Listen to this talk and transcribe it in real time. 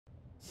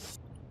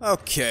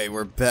Okay,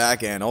 we're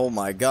back, and oh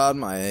my god,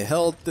 my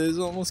health is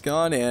almost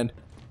gone, and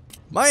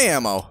my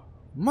ammo!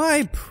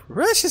 My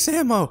precious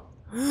ammo!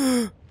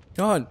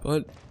 God,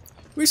 but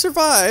we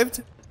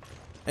survived!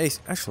 Hey,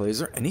 actually, is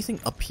there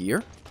anything up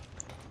here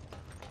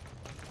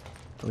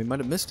that we might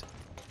have missed?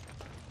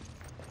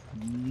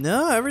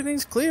 No,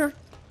 everything's clear.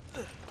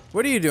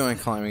 What are you doing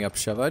climbing up,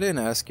 Shove? I didn't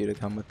ask you to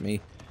come with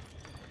me.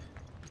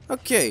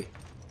 Okay,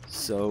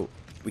 so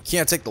we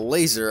can't take the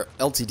laser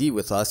LTD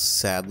with us,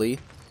 sadly.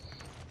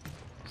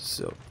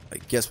 So I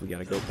guess we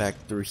gotta go back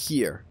through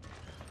here.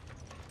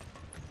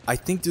 I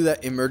think through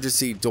that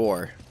emergency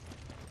door.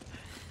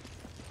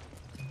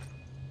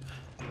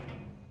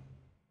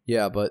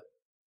 Yeah, but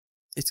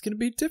it's gonna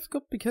be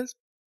difficult because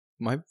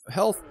my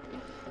health,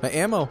 my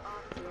ammo,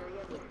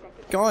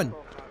 gone.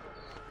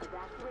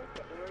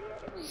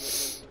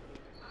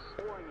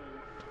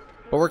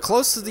 But we're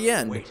close to the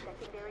end. Wait.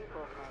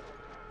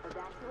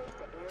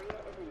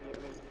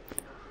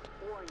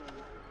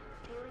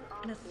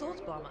 An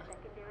assault bomber.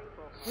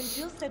 When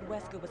Jill said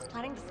Wesker was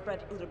planning to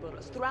spread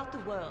Uroboros throughout the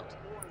world.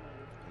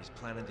 He's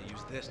planning to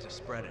use this to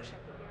spread it.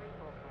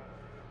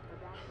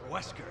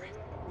 Wesker!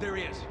 There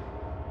he is!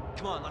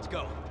 Come on, let's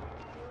go!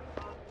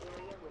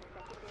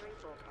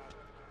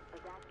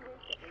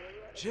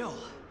 Jill!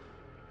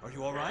 Are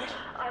you alright?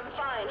 I'm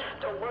fine.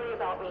 Don't worry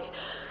about me.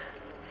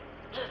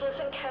 Just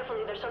listen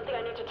carefully. There's something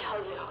I need to tell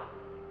you.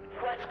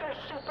 Wesker's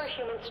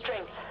superhuman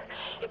strength.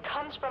 It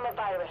comes from a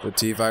virus. The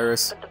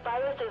T-virus? But the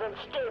virus is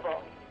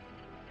unstable.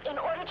 In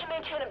order to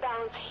maintain a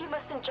balance, he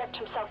must inject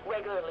himself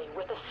regularly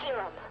with a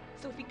serum.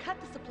 So if he cut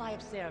the supply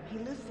of serum, he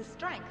loses his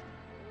strength.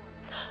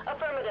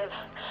 Affirmative.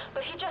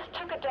 But he just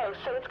took a dose,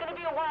 so it's going to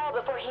be a while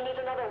before he needs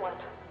another one.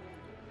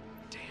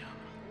 Damn.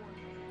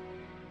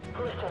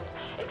 Listen,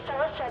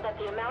 Excella said that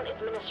the amount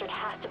administered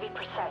has to be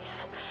precise.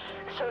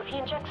 So if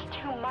he injects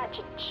too much,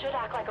 it should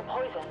act like a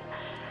poison.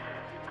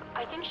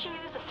 I think she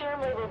used a serum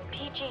labeled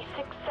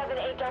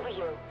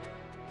PG67AW.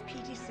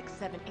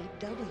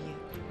 PG67AW.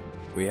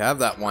 We have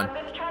that one. I'm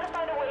going to try to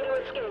find a way to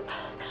escape.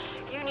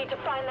 You need to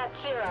find that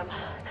serum.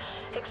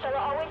 Excella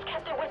always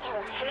kept it with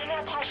her, and in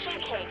that attaché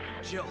case.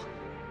 Jill!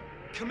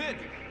 Come in!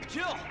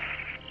 Jill!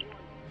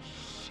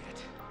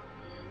 Shit.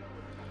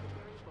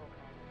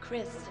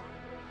 Chris,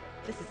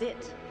 this is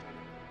it.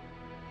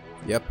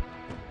 Yep.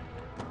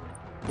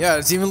 Yeah,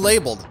 it's even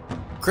labeled.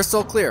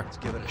 Crystal clear. Let's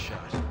give it a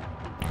shot.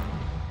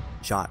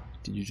 Shot.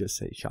 Did you just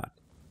say shot?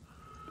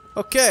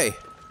 Okay.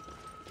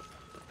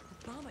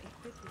 Bomber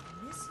equipped with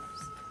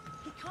missiles.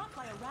 He can't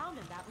fly around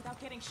in that without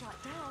getting shot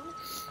down.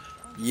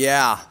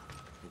 Yeah.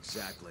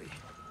 Exactly.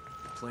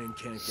 The plane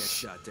can't get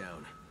shot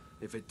down.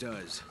 If it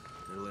does,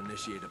 it'll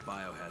initiate a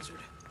biohazard.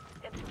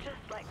 It's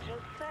just like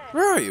Jill said.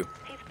 Where are you?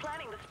 He's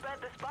planning to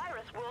spread this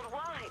virus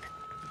worldwide.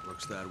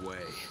 Looks that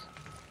way.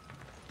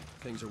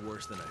 Things are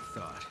worse than I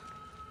thought.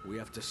 We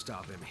have to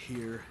stop him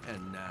here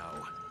and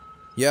now.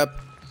 Yep.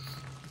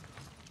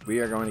 We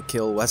are going to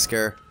kill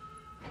Wesker.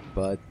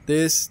 But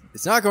it's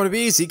not going to be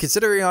easy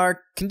considering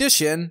our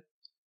condition.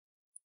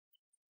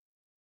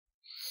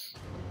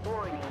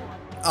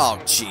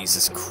 Oh,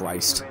 Jesus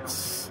Christ.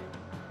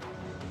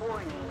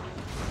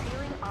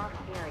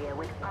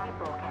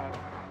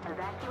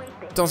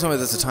 Don't tell me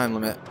there's a time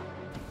limit.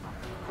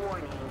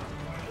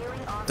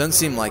 Doesn't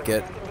seem like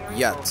it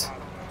yet.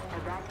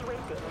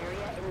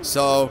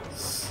 So,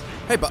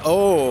 hey, but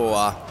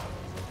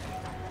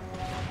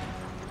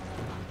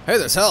hey,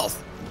 there's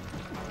health.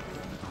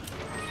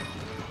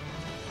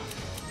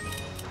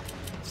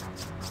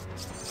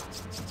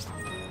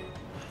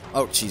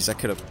 Oh, jeez, I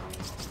could have.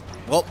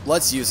 Well,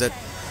 let's use it.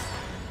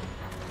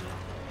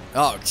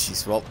 Oh,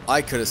 jeez, well,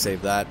 I could have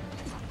saved that.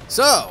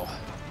 So,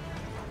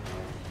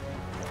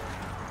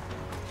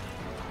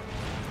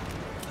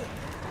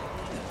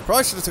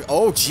 probably should have took.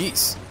 Oh,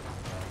 jeez.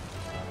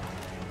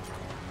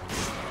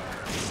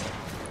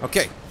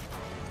 Okay.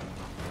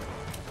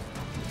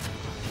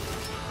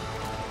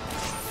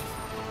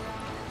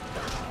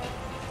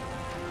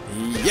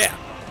 Yeah.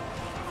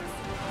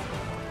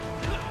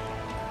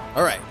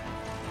 All right.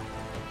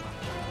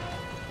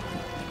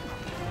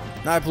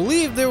 Now I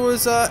believe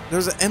there's an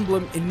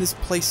emblem in this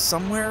place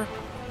somewhere.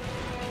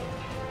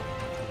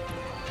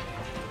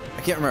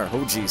 I can't remember.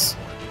 Oh, jeez.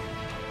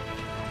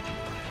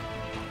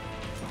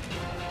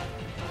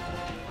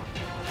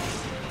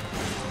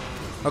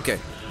 Okay.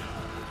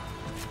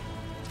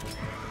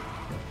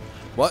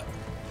 What?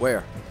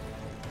 Where?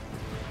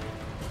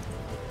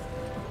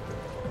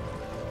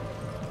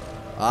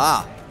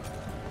 Ah.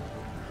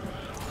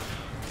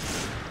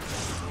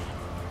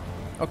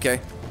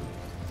 Okay.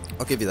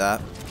 I'll give you that.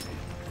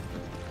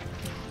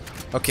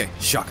 Okay,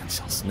 shotgun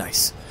shells.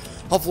 Nice.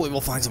 Hopefully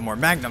we'll find some more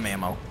magnum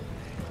ammo.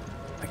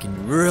 I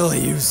can really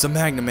use some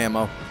magnum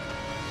ammo.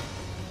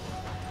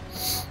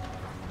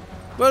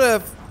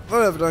 But if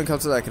it doesn't come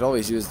to that, I could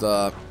always use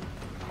the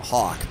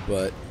Hawk,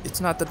 but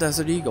it's not the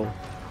Desert Eagle.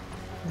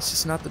 It's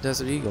just not the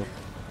Desert Eagle.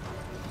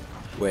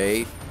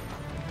 Wait.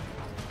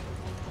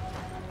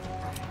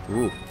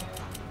 Ooh.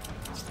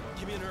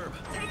 Give me an herb.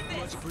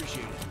 Much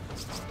appreciated.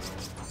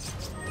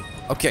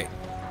 Okay.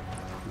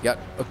 We got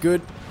a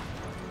good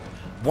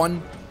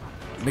one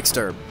mixed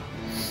herb.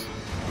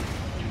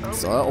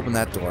 So I'll open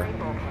that door.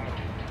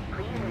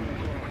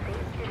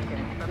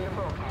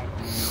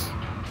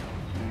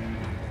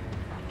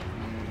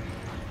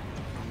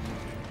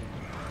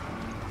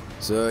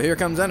 So here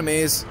comes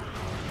enemies.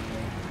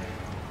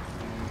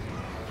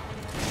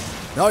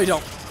 No, you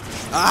don't.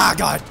 Ah,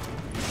 God.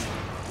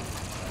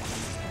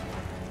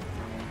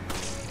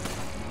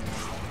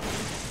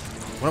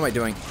 What am I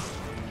doing?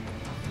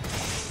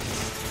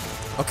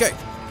 Okay.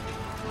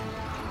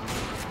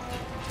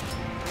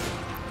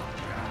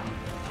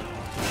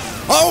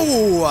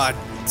 Oh,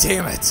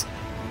 damn it.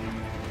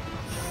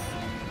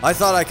 I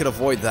thought I could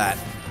avoid that.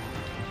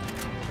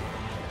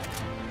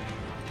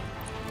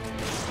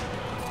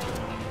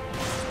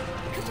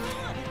 Come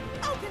on!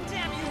 Open,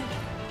 damn you!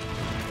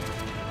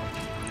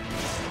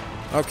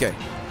 Okay.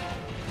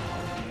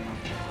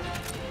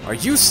 Are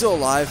you still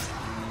alive?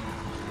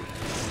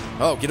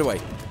 Oh, get away.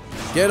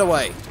 Get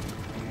away.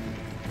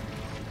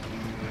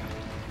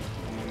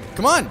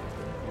 Come on.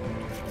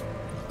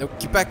 No,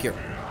 get back here.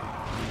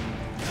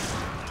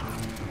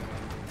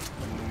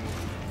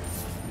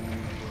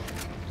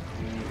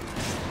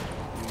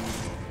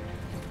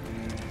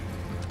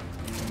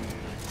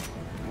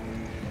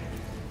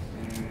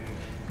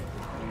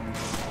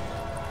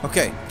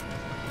 Okay.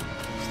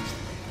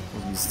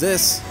 We'll use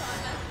this.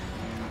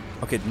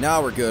 Okay,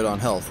 now we're good on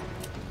health.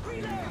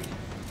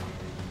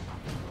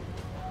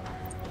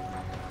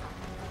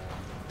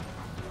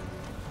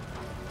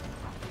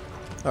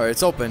 Alright,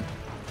 it's open.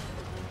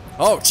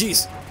 Oh,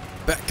 jeez.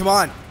 Come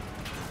on.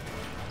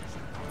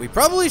 We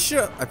probably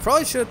should. I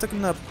probably should have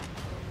taken the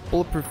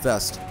bulletproof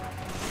vest.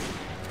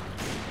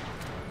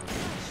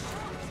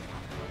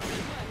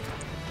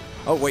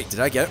 Oh, wait. Did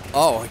I get it?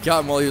 Oh, I got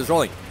him while he was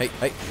rolling. Hey,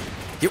 hey.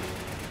 You.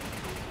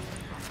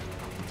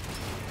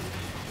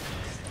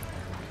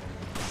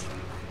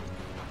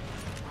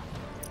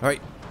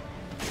 Alright.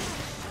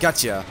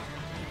 Gotcha.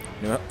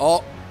 You know what?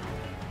 Oh.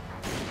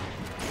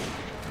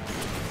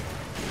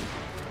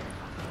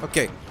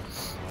 Okay.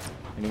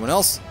 Anyone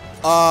else?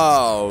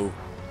 Oh.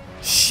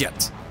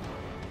 Shit.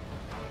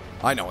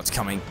 I know what's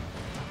coming.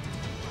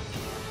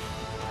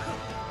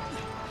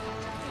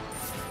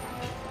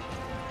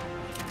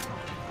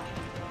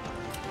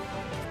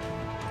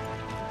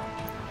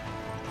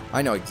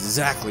 I know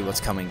exactly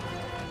what's coming.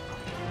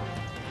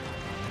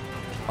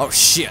 Oh,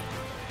 shit.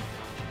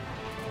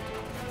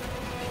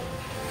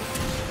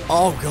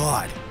 Oh,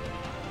 God.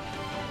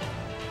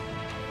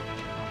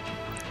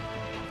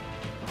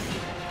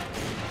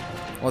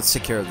 Let's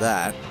take care of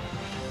that.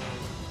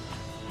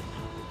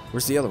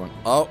 Where's the other one?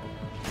 Oh.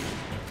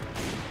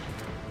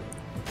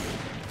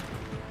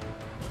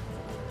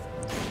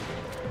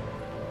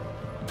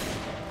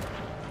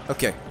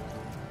 Okay.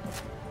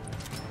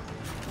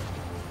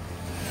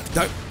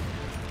 No.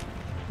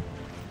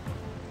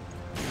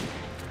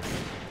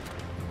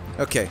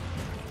 Okay.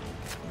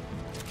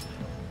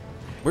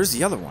 Where's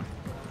the other one?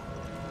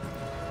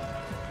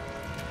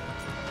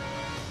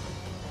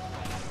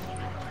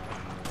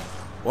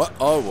 What?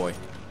 Oh boy.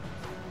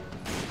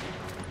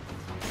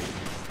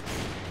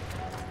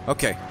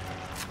 Okay.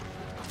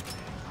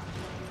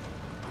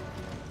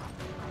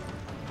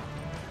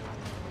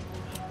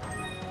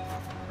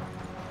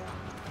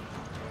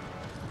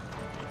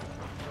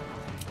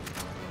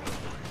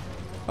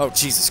 Oh,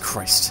 Jesus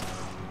Christ.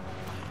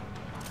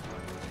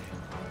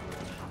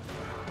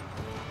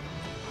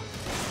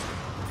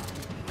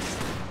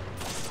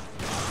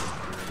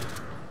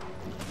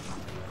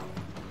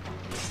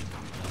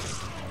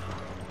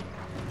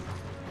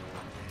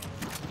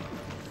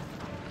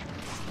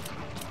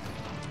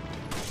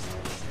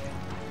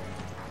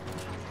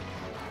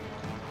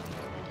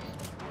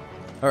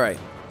 Alright.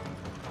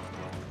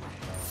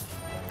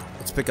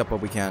 Let's pick up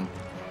what we can.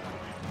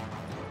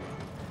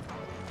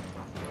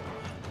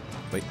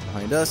 Wait,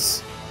 behind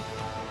us.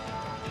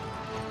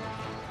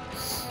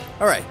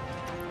 Alright.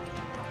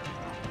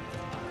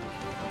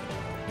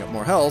 Got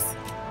more health.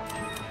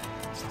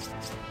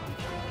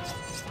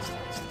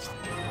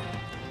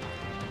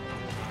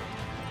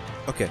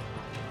 Okay.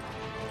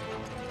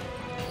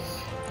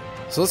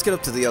 So let's get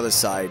up to the other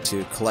side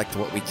to collect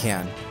what we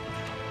can.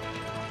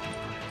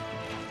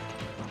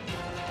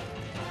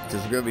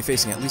 Because we're going to be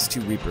facing at least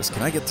 2 Reapers.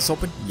 Can I get this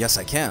open? Yes,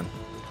 I can.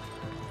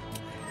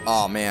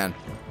 Oh, man.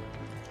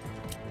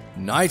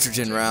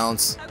 Nitrogen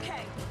rounds. Okay.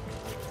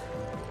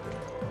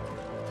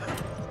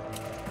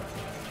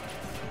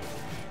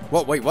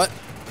 Whoa, wait, what?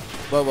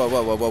 Whoa, whoa,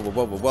 whoa, whoa, whoa,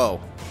 whoa, whoa,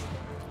 whoa.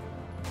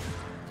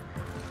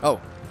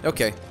 Oh,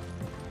 okay.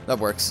 That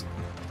works.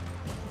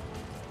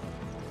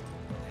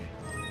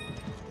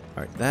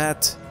 Alright,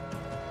 that.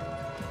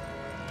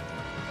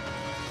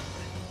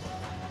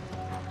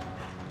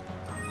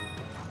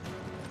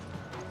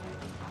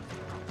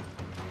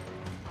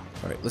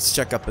 Alright, let's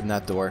check up in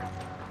that door.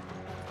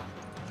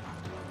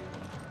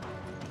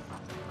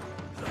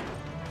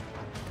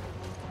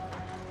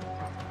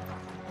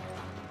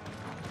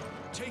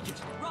 Take it.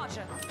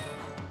 Roger.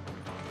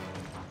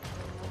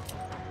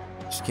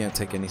 Just can't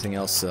take anything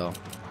else, so.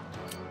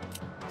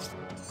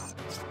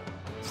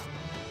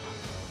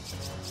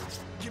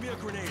 Give me a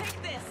grenade.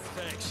 Take this.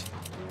 Thanks.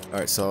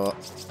 Alright, so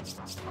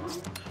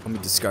let me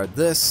discard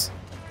this.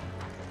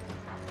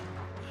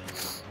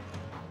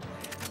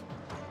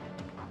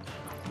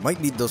 Might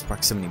need those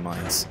proximity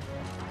mines.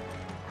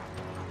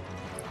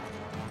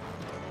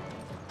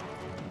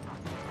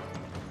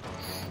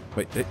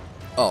 Wait,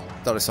 oh,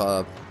 thought I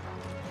saw a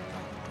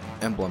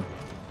emblem.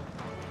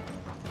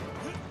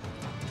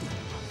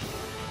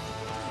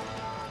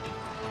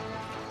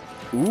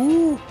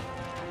 Ooh!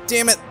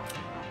 Damn it!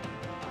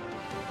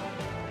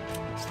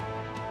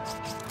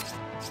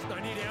 I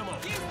need ammo.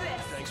 Use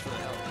this. Thanks for the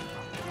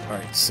help.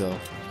 Alright, so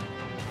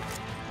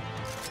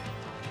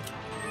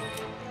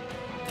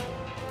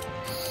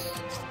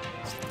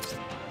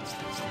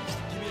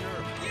Give me an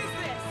herb. Use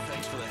this.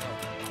 Thanks for the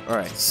help.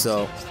 alright,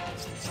 so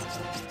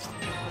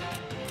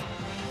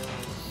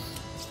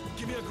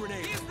Give me a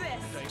grenade. Use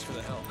this. Thanks for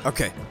the help.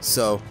 okay,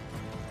 so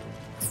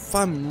if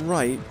I'm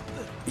right,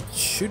 it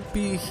should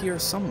be here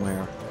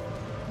somewhere.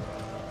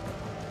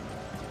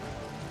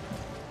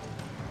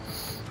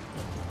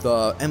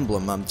 The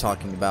emblem I'm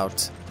talking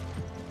about.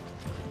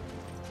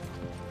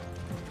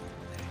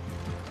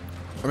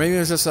 Or maybe it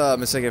was just a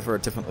mistake for a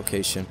different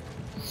location.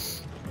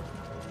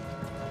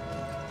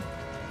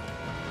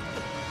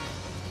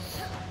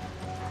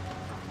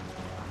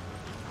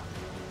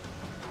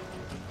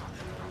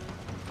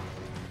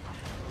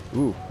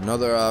 Ooh,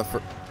 another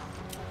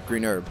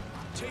green herb.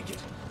 Take it.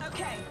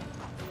 Okay.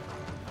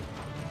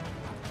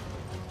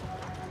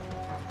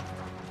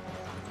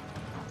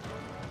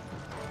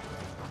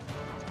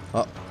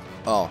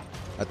 Oh,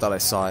 I thought I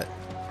saw it.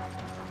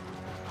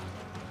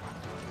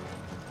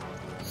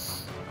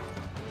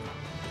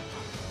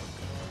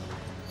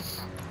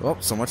 Well,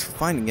 so much for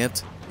finding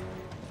it.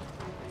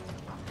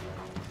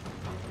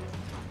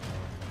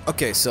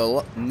 Okay,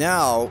 so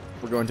now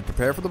we're going to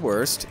prepare for the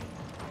worst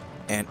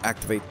and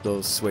activate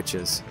those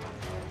switches.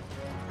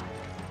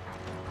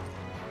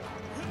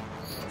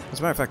 As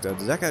a matter of fact, did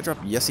that guy drop?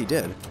 Yes, he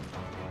did.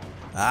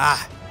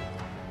 Ah!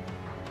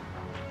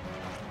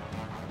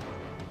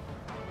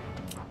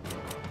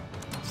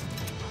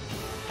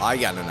 I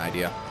got an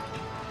idea.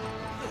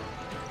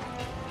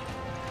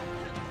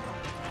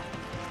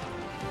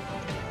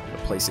 We're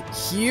gonna place it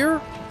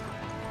here.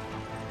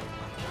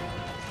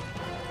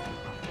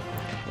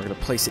 We're gonna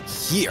place it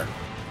here.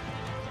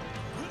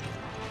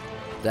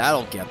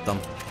 That'll get them.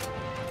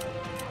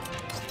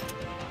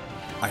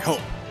 I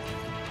hope.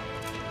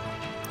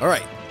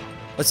 Alright,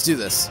 let's do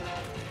this.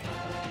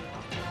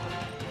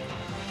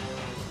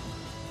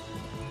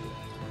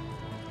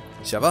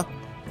 Sheva?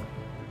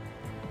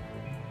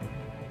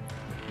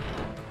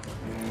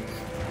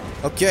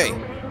 Okay.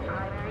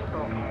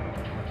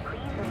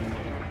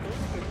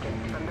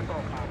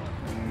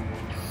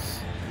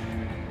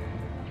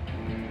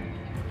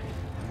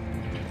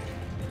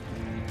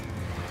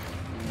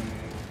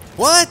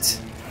 What?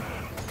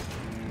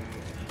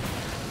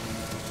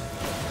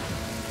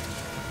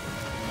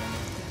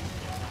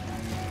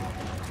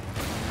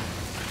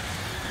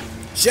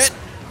 Shit!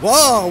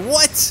 Whoa,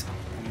 what?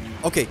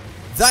 Okay,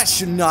 that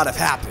should not have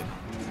happened.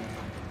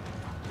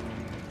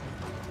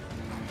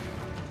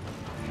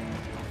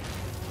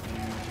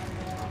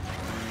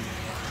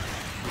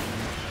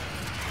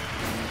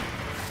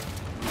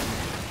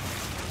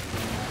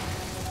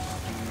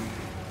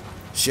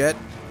 Shit.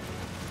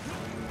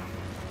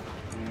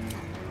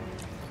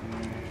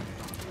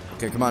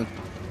 Okay, come on.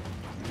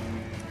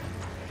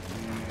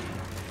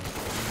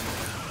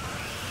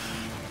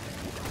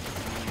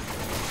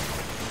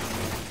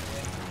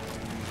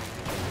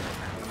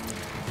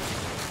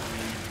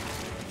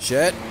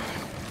 Shit.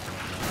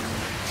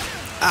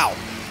 Ow.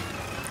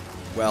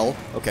 Well,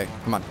 okay,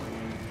 come on.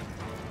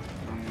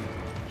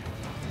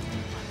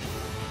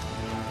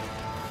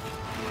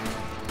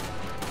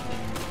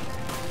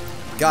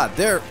 God,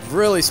 they're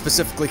really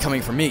specifically coming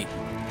for me.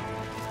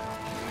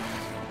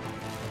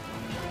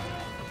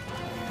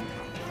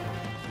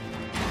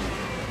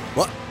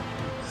 What?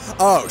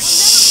 Oh,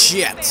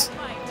 shit.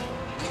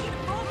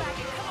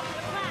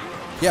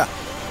 Yeah.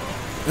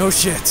 No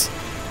shit. It's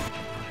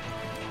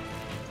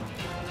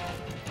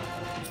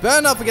bad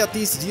enough we got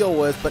these to deal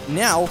with, but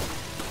now...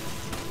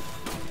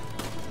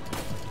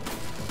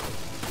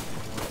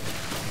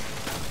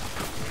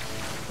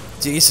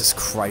 Jesus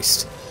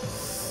Christ.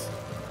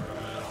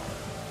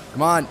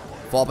 Come on,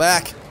 fall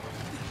back.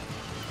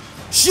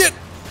 Shit!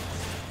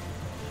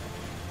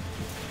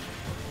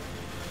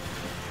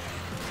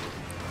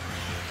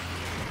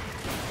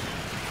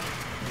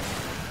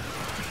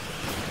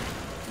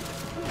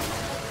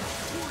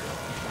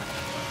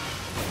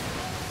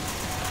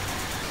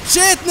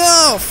 Shit,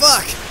 no!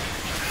 Fuck!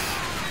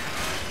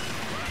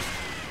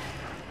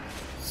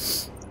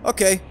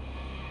 Okay.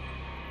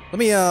 Let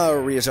me,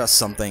 readjust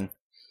something.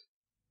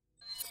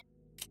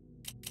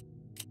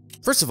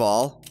 First of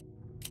all...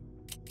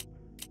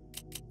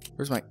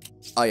 Where's my...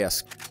 Ah,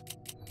 yes.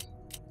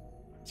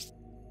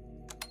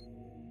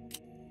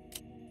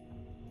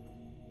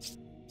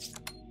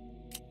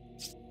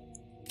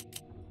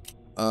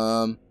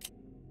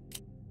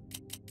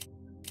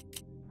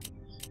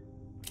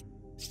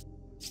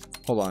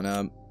 Hold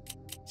on,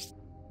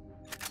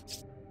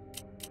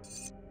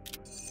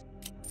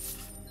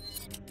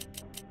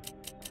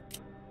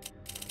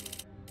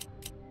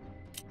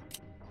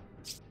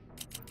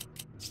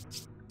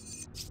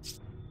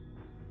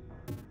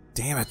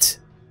 Damn it.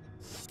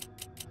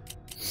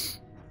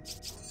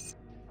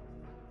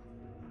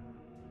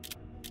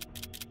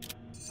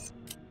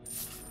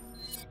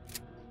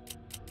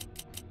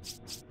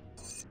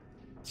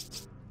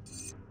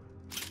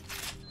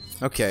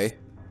 Okay.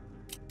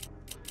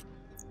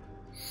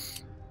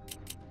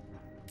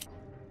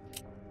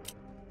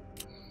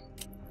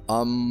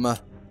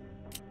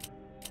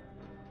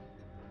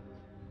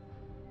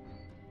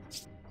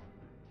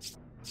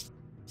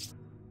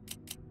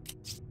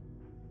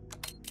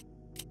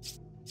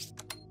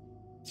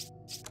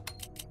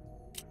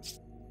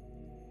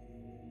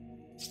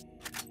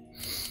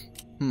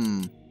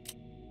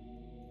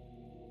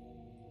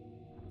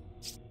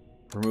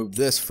 Remove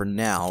this for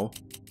now.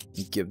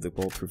 And give the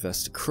bulletproof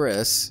vest to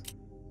Chris.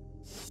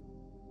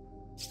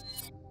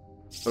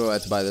 What do I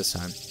have to buy this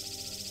time?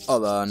 Oh,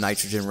 the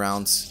nitrogen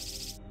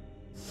rounds.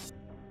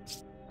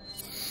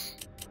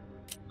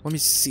 Let me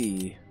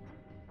see.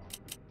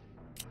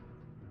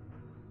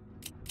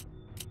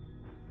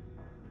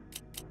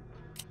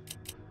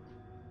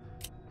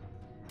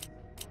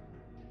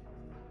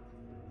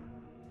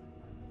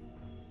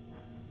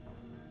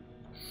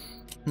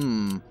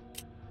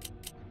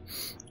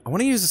 I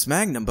want to use this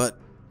Magnum, but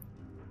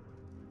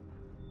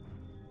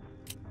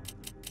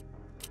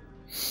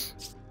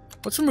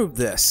let's remove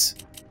this.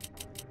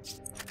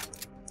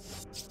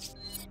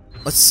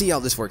 Let's see how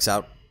this works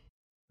out.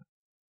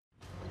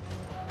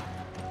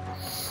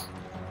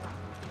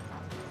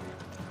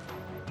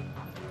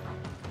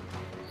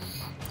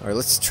 Alright,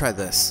 let's try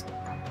this.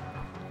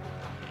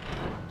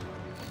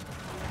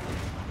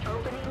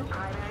 Opening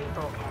primary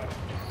bulkhead.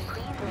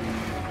 Please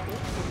maintain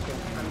safe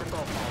distance from the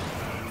bulkhead.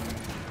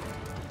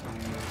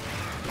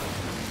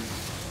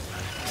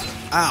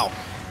 Ow!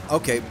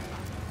 Okay.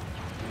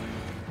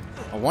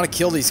 I want to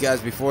kill these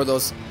guys before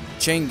those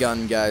chain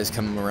gun guys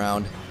come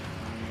around.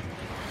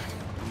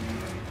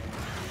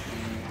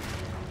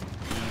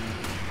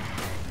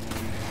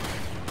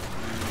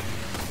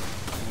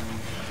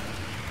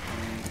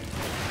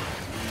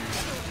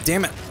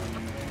 Damn it.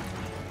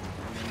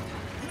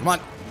 Come on.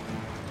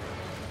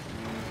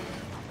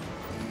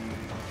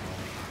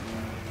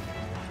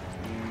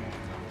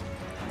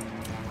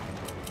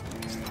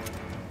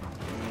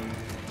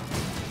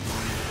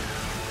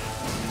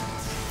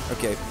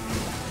 Okay.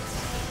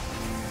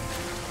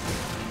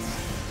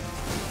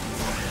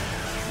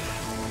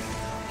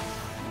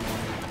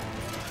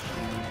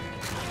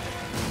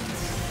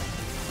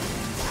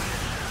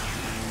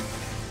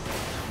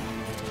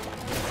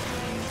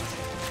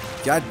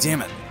 God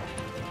damn it.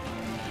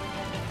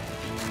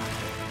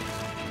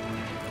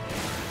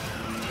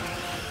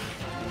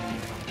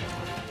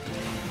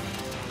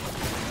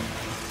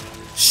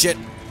 Shit.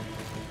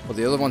 Well,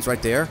 the other one's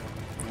right there.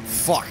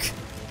 Fuck.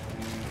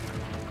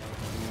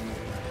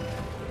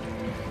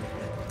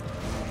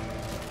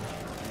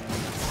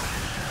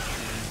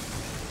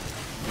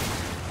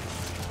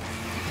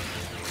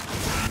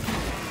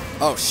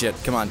 Oh shit,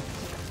 come on.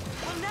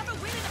 We'll never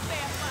win in a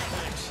fair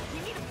fight.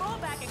 We need to fall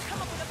back and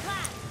come up with a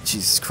plan.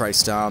 Jesus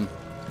Christ, Tom.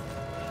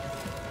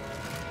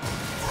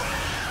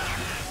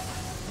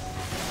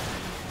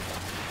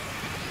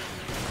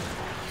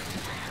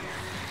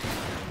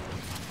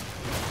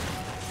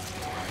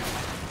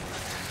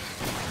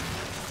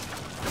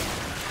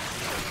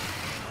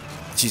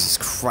 Jesus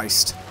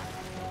Christ.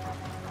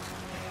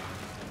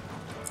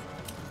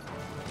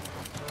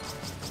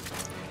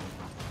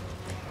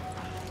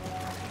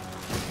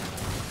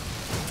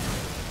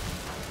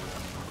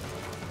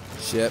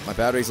 Shit, my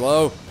battery's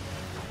low.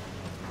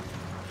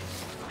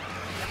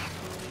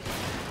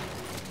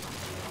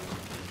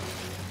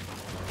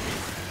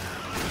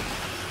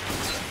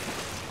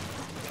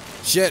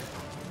 Shit.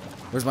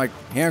 Where's my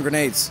hand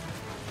grenades?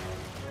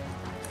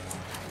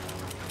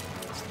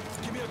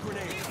 Give me a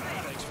grenade.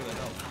 Thanks for the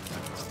help.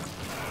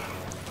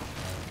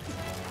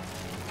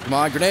 Come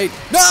on, grenade.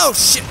 No!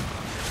 Shit!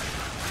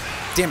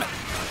 Damn it.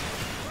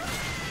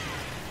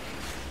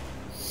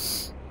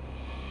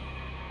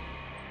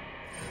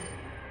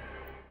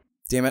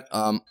 Damn it,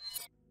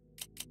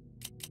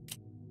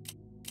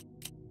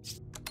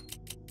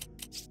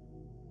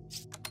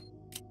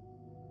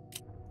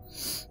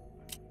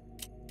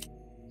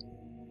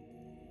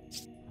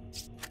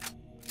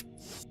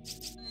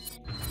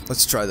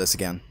 let's try this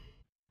again.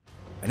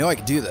 I know I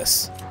can do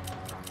this.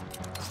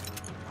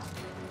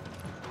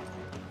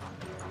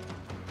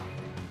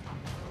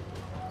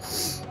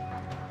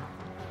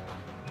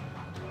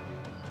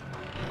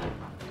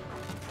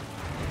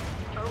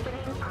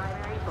 Opening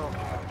primary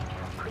bulkhead.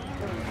 Please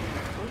maintain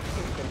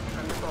safe distance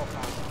from the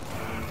bulkhead.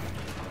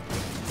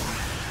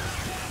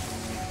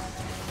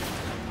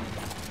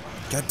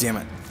 God damn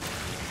it.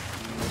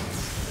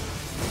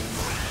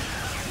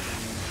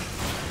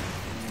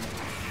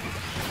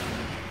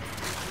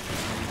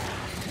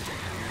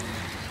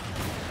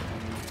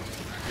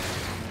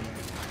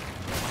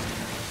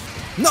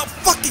 No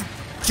fucking...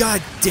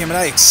 God damn it,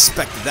 I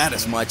expected that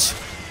as much.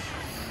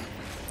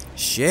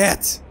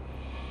 Shit.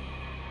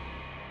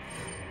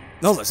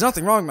 No, there's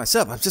nothing wrong with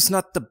myself. I'm just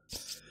not the...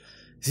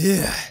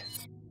 Yeah.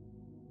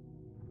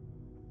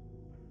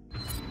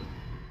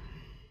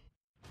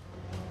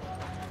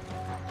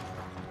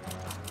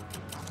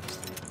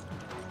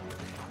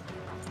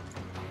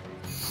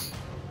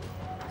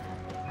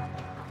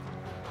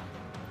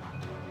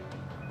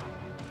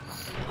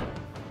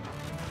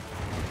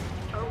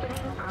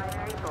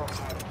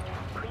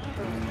 Please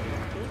maintain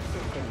a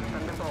safe distance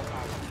from the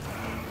bulkhead.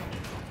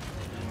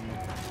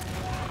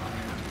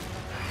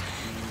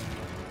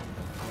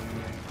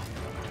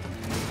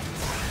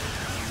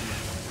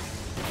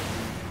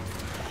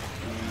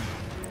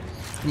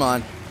 Come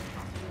on.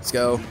 Let's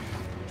go.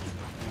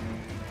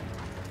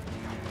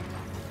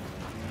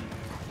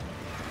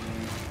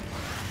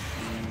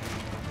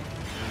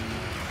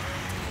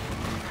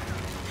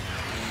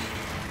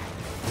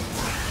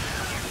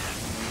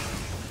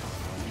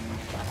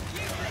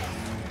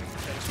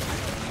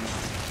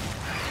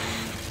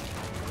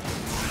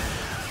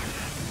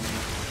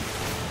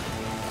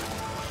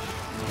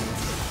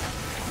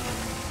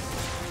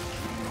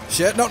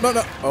 Shit, no, no,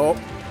 no. Oh.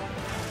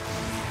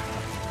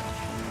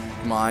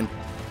 Come on.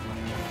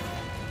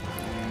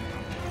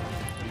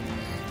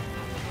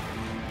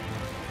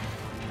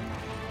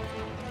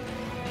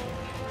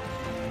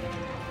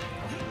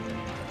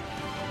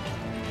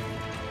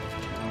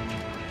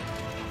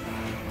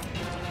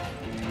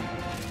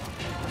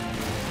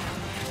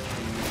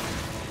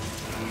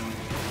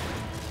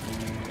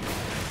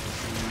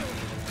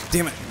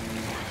 Damn it.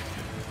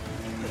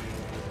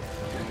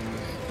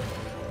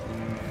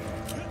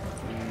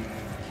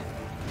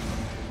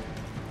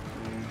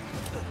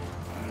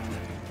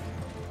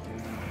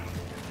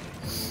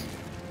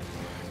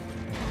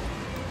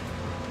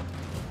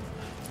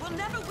 We'll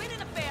never win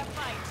in a fair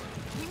fight.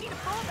 We need to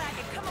fall back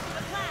and come up with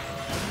a plan.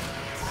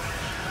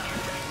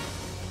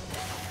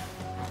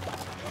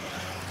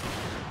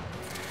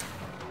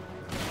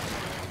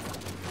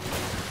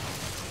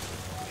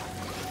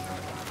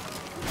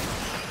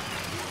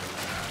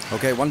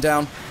 Okay, one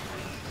down.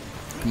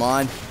 Come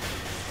on.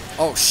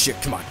 Oh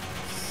shit, come on.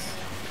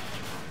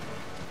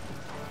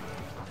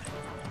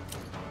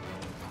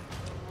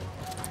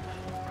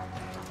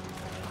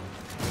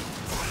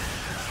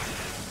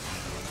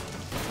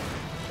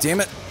 Damn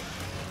it.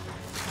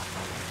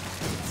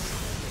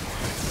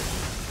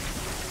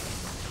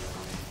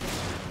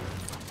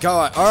 Go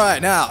on. All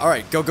right, now. All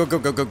right, go, go, go,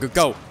 go, go, go,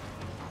 go.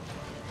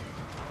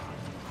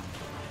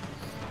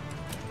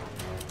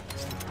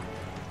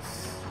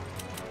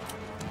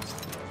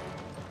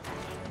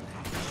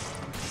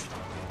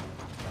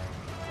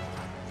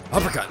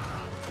 Uppercut.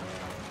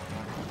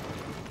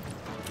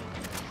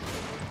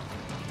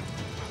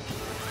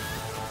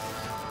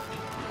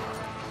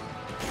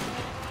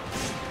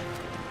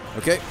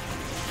 Okay.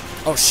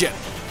 Oh shit.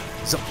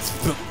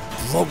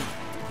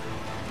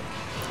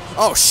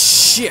 Oh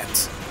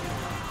shit.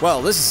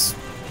 Well, this is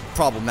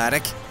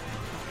problematic.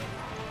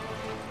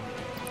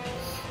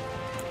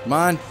 Come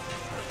on.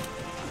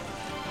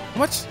 How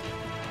much?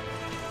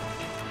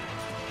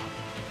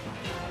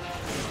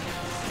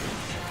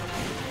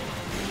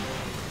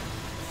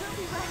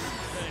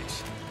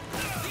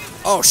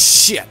 Oh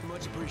shit.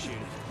 Much appreciated.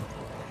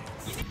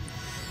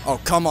 Oh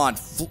come on.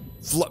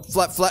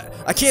 Flat.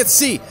 I can't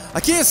see. I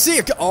can't see.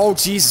 Oh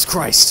Jesus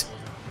Christ.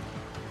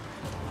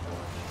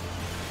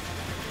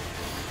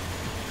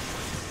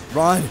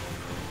 Run.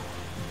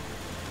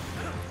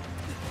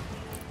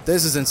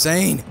 This is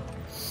insane.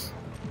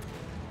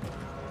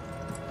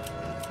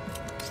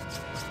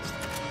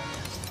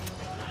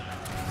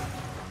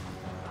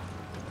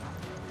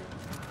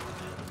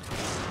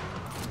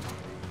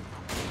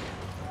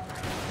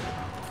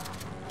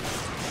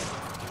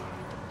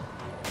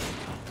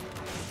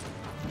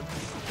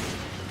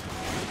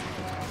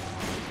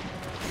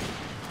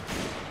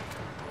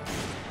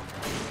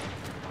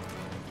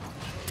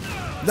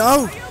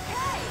 No!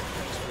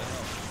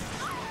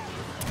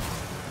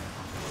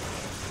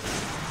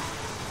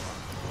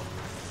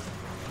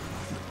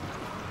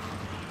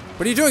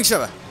 What are you doing,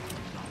 Sheva?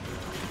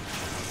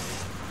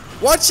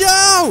 Watch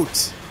out!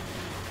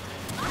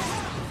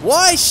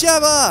 Why,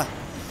 Sheva?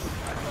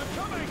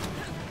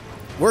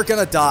 We're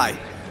gonna die.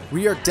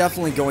 We are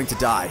definitely going to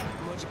die.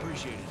 Much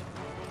appreciated.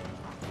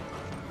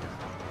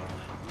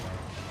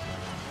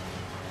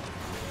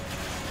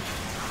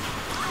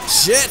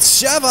 Shit,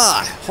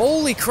 Sheva!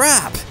 Holy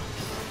crap!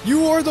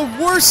 You are the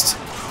worst!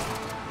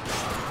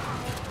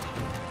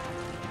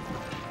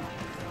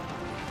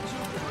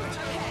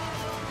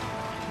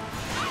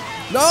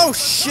 No,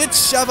 shit,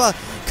 Sheva!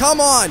 Come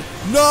on!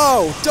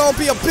 No! Don't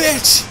be a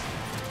bitch!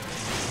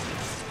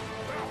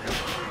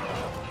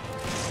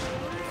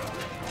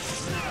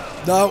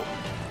 No.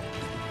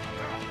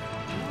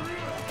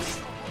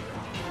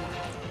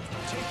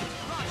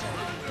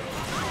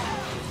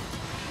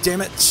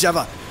 Damn it,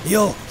 Sheva!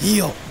 Heal!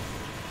 Heal!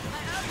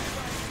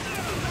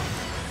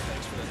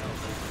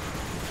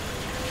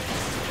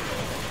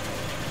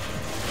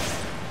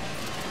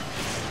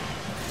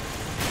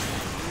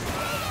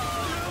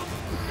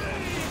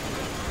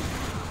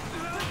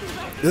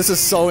 This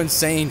is so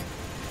insane.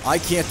 I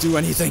can't do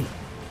anything.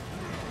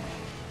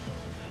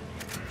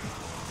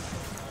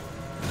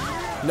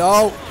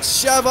 No,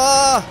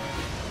 Sheva!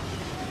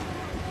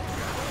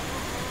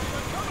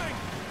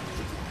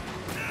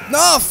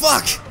 No,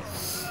 fuck!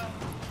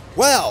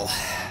 Well.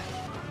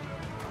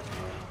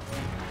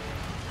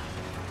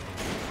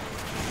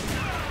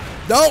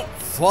 No,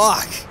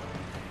 fuck.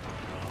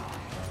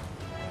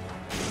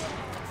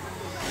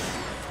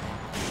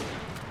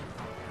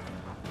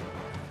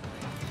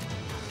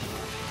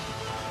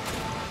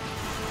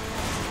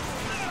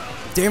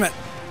 Damn it!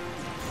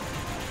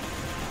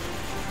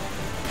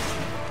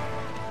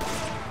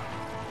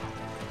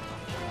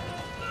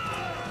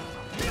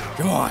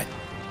 Come on!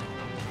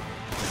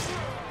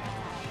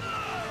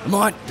 Come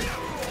on!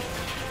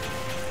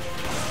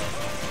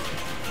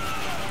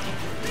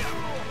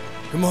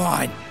 Come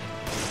on!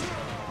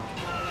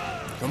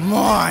 Come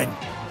on!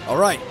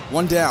 Alright,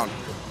 one down.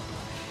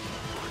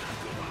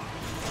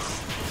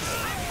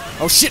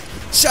 Oh shit!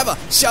 Sheva!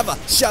 Sheva!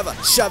 Sheva!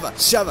 Sheva!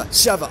 Sheva!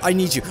 Sheva! I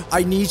need you!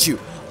 I need you!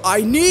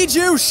 I need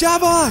you!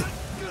 Sheva!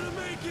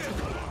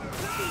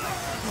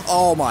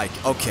 Oh my...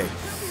 Okay.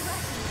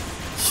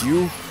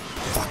 You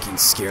fucking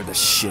scared the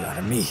shit out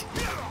of me.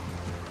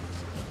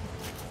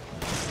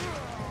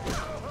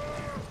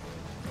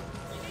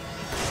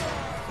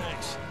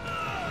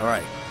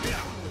 Alright.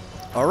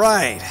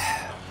 Alright.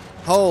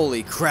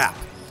 Holy crap.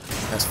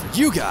 As for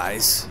you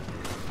guys...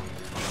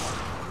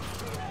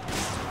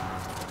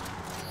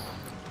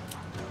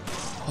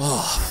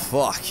 Oh,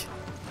 fuck.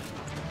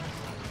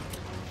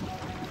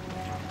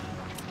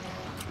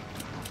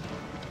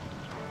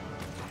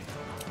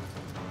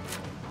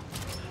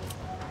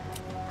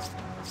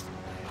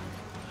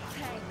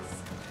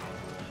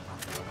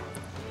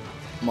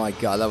 My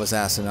god, that was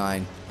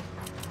asinine.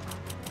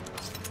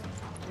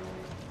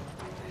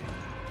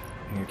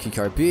 Here,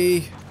 keycard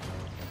B.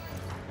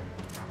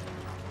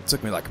 It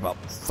took me like about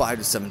 5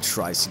 to 7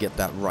 tries to get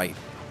that right.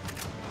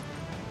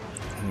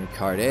 Here,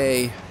 card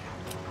A.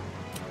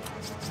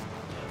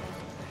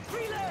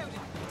 Reload!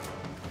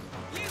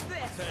 Use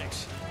this!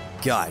 Thanks.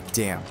 God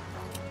damn.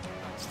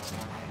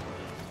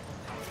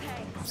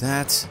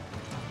 That.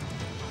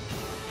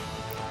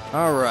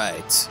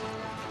 Alright.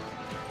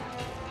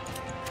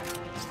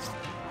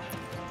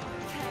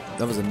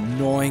 That was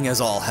annoying as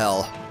all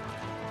hell.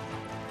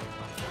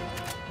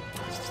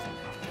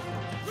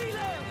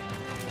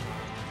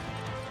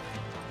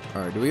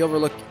 Alright, do we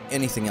overlook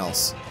anything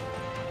else?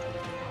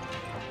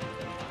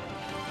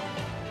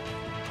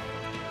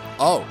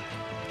 Oh!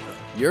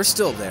 You're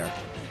still there.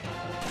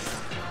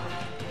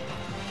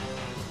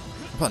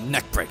 What about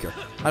neckbreaker?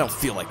 I don't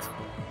feel like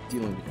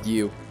dealing with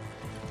you.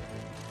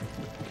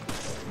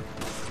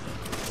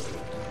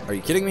 Are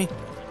you kidding me?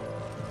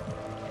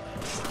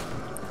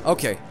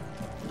 Okay.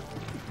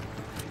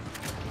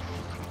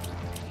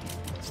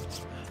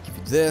 Give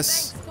you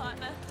this. Thanks,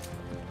 partner.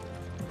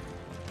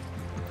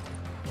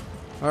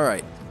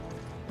 Alright.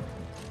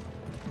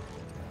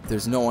 If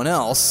there's no one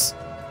else,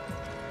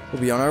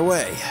 we'll be on our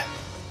way.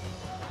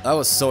 That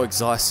was so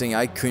exhausting,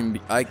 I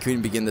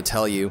couldn't begin to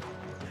tell you.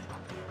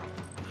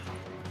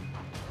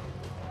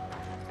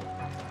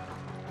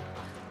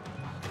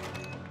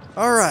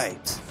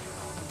 Alright.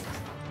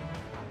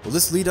 Will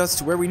this lead us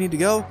to where we need to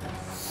go?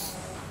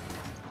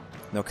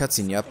 No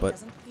cutscene yet, It but...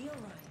 doesn't feel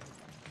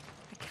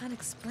right. I can't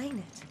explain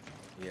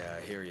it. Yeah,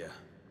 I hear ya.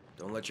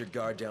 Don't let your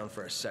guard down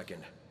for a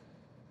second.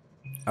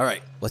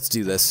 Alright, let's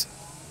do this.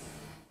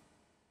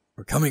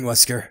 We're coming,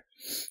 Wesker.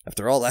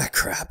 After all that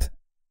crap.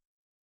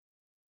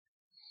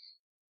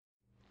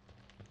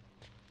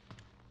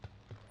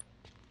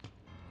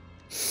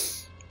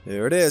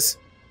 There it is.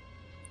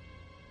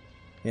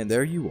 And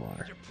there you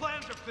are. Your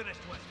plans are finished,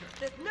 Wesker.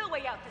 There's no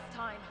way out this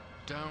time.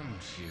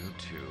 Don't you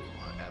two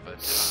ever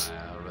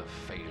tire of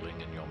failing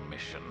in your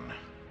mission?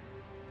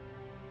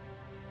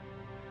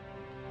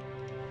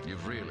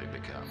 You've really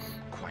become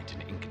quite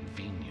an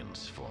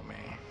inconvenience for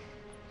me.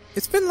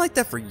 It's been like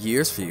that for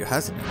years for you,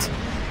 hasn't it?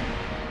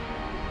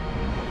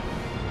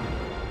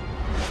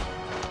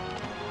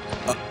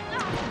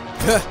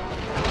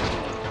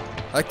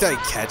 I like that he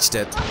catched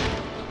it.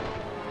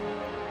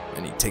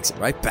 And he takes it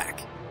right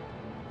back.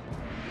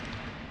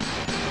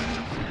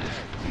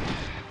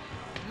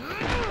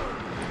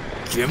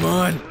 Come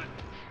on!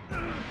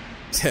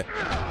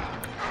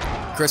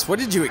 Chris, what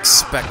did you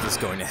expect was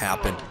going to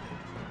happen?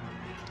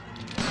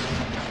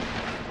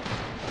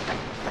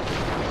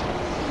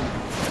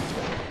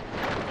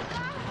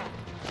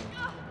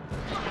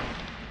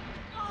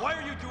 Why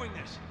are you doing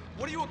this?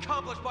 What do you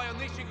accomplish by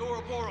unleashing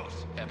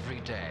Ouroboros? Every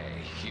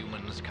day,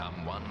 humans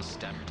come one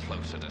step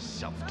closer to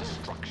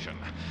self-destruction.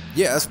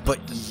 Yes, but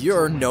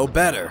you're no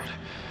better.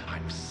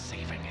 I'm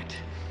saving it.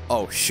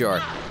 Oh, sure.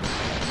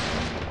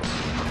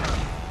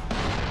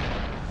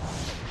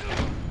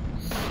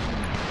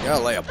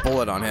 Gotta lay a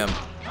bullet on him.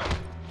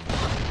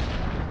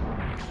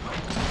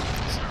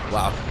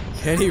 Wow.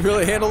 Can he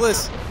really handle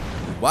this?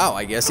 Wow,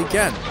 I guess he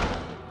can.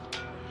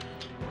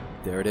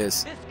 There it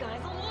is. This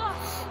guy's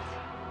lost.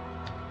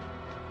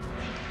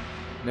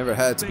 Never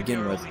had to Maybe begin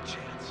our with. only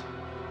chance.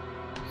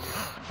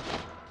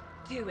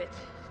 Do it.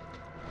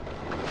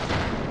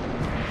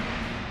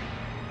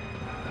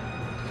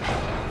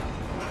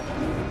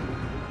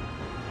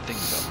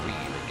 Things are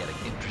really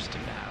getting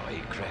interesting now,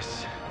 eh,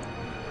 Chris?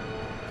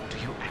 Do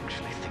you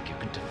actually think you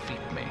can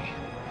defeat me?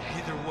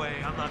 Either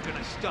way, I'm not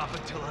gonna stop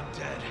until I'm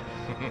dead.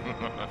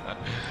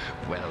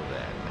 Well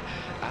then,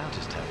 I'll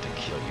just have to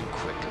kill you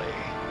quickly.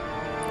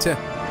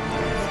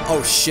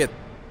 Oh shit.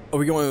 Are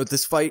we going with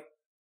this fight?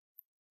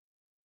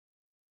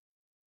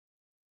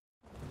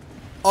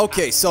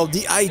 Okay, so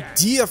the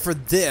idea for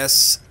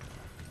this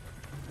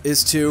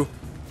is to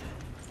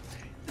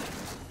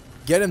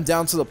get him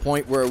down to the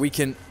point where we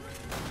can...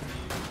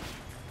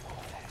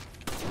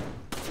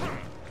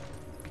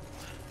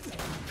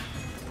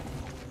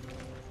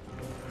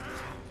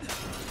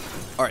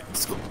 Alright,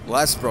 let's go.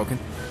 Glass is broken.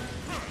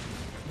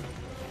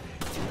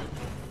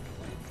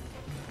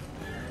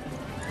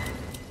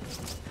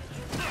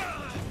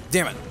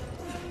 Damn it.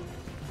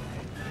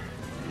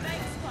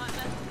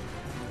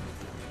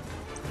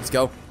 Let's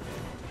go.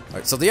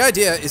 Alright, so the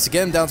idea is to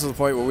get him down to the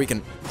point where we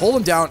can hold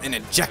him down and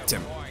eject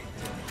him.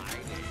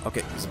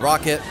 Okay, there's a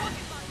rocket.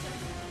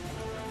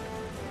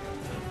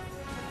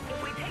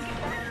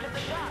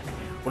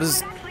 What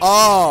is this?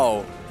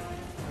 Oh!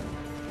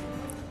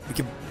 We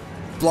can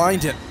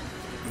blind him.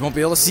 He won't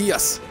be able to see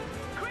us.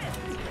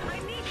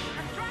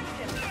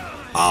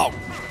 Oh!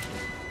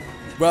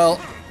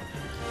 Well,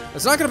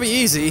 it's not gonna be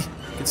easy,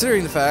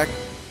 considering the fact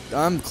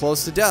I'm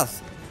close to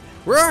death.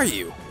 Where are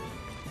you?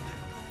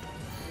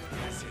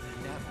 Has it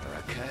never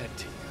occurred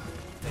to you?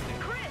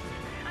 Chris,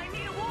 I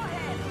need a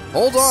warhead.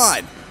 Hold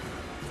on!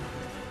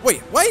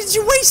 Wait, why did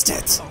you waste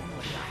it? Only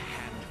a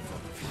handful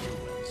of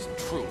humans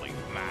truly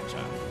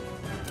matter.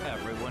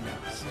 Everyone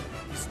else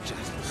is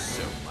just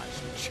so much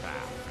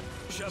chaff.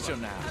 So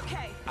now,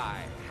 Okay.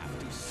 I have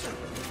to serve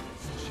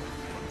this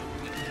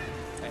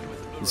chaff. And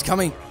with He's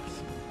coming.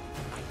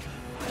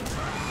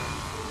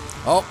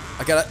 Oh,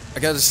 I gotta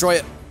destroy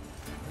it.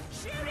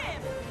 Shoot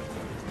him!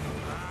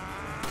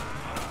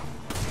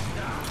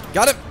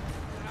 Got him.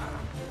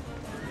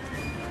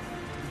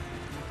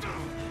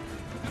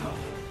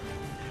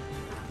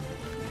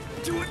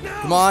 Do it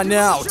now! Come on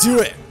now, do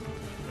it.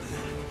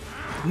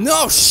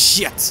 No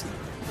shit.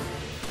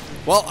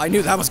 Well, I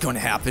knew that was going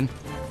to happen,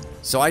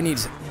 so I need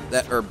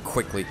that herb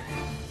quickly.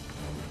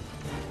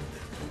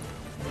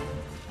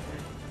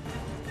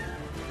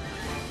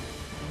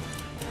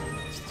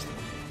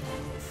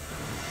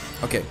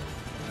 Okay.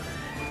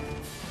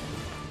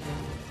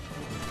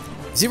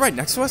 Is he right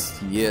next to us?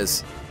 He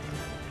is.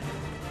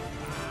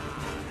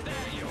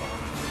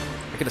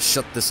 I gotta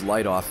shut this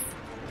light off.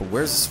 But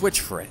where's the switch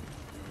for it?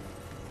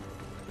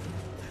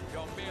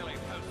 You're merely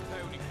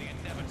postponing the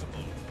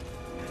inevitable.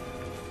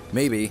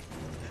 Maybe.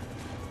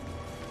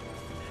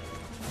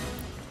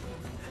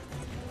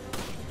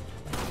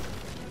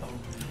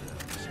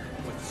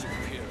 With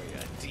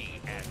superior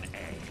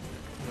DNA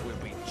will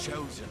be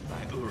chosen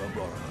by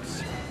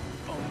Ouroboros.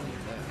 Only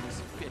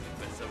those fit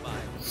for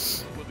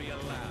survival will be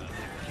allowed to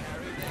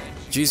carry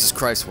their Jesus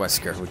Christ,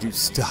 Wesker, would you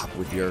stop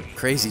with your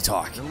crazy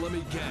talk? And let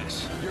me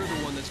guess, you're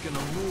the one that's gonna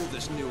rule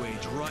this new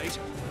age, right?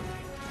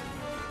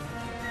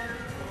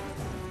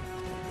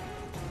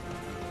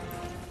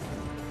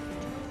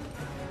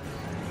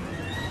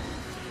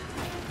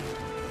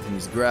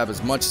 Just grab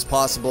as much as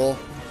possible.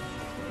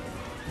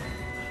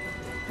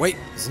 Wait,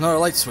 there's another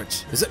light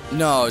switch. Is it?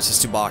 No, it's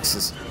just two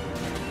boxes.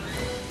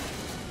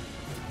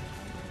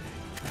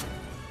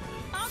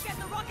 I'll get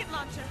the rocket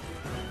launcher.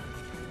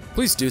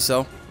 Please do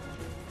so.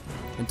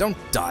 And don't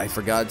die,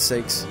 for God's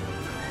sakes.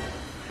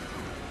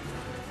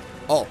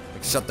 Oh, I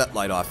can shut that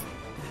light off.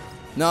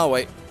 No,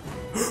 wait.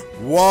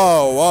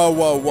 Whoa, whoa,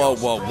 whoa, whoa,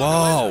 whoa,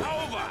 whoa.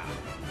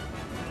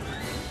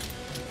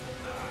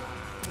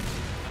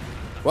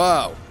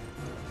 Whoa.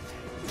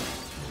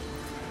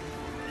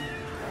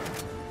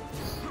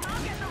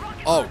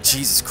 Oh,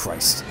 Jesus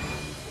Christ.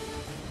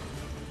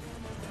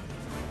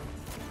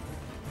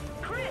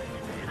 Chris,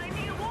 I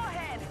need a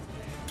warhead.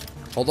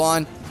 Hold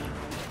on.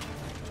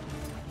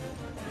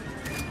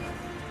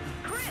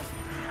 Chris,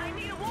 I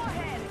need a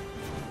warhead.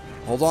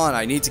 Hold on,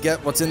 I need to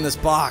get what's in this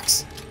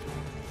box.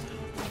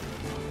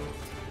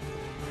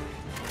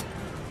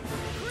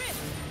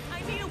 Chris,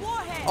 I need a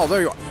warhead. Oh,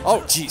 there you are. Oh,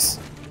 jeez.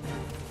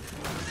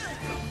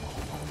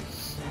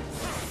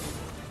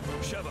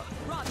 Sheva.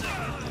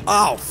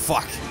 Oh,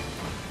 fuck.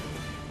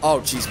 Oh,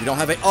 jeez, we don't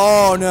have a...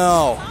 Oh,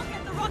 no. I'll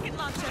get the rocket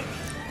launcher.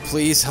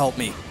 Please help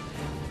me.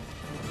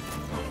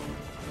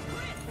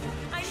 Chris,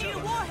 I need a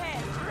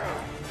warhead.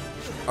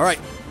 All right.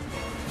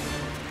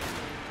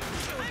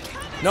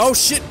 No,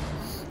 shit.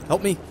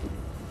 Help me.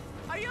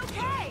 Are you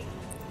okay?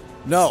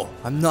 No,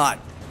 I'm not.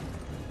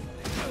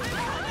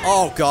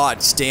 Oh,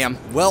 God, damn.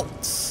 Well,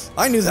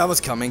 I knew that was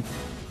coming.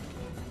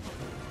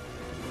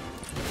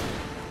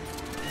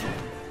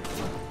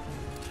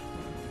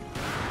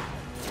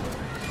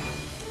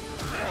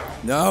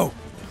 No.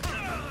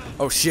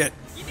 Oh, shit.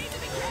 You need to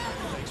be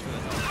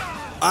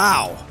careful.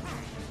 Ow.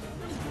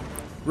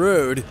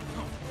 Rude.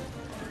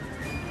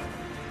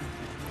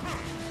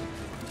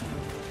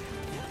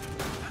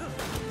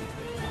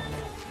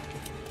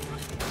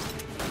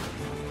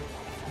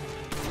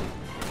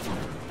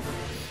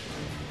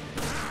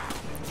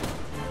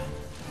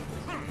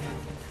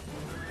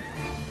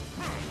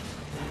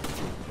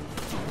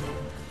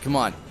 Come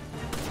on.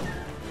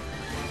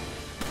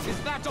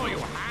 Is that all you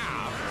have?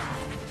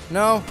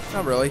 No,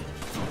 not really.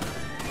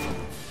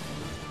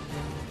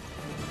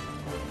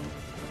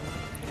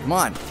 Come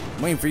on.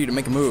 I'm waiting for you to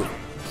make a move.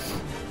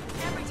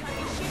 Every time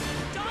you shoot,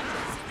 he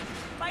dodges.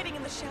 Fighting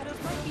in the shadows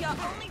might be our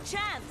only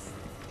chance.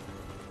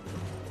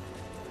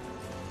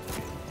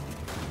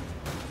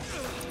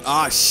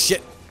 Ah,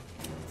 shit.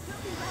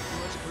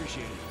 Much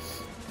appreciated.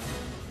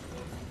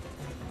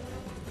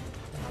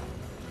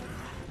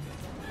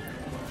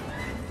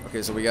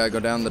 Okay, so we gotta go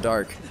down in the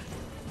dark.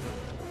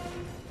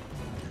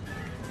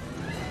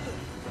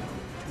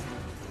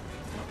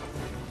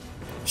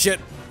 Shit.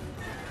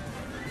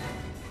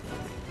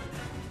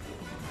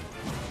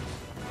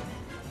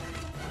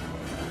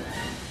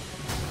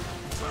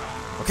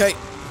 Okay.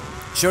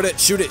 Shoot it,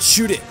 shoot it,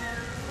 shoot it.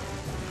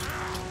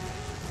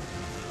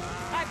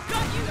 I've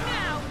got you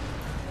now!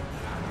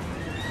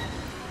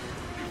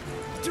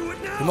 Do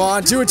it now! Come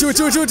on, do it, do it,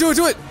 do it, do it, do it,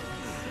 do it!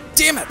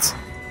 Damn it!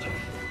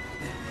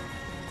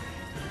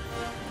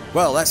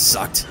 Well, that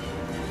sucked.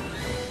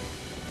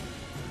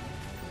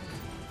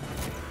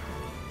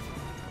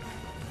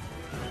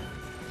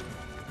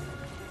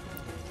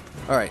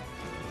 Alright.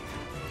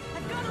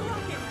 I've got a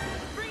rocket!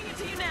 Bringing it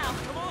to you now!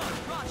 Come on,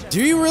 Roger!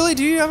 Do you really?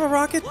 Do you have a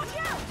rocket? Watch out!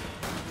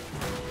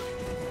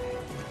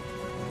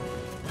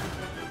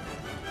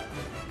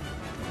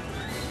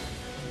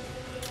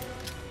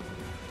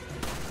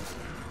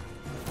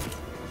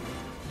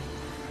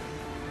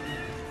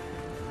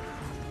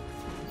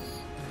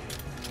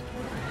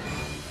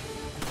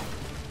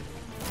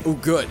 Oh,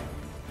 good.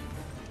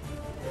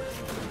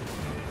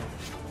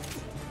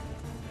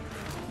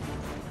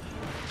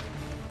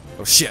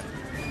 Oh, shit.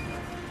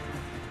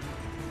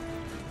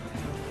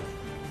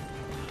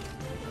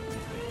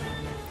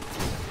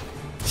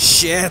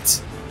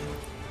 Shit.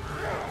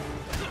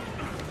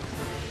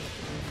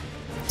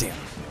 Damn.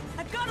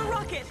 I've got a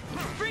rocket!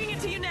 Bringing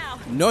it to you now!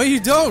 No, you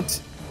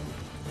don't.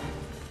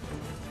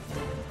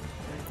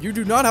 You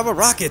do not have a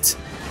rocket.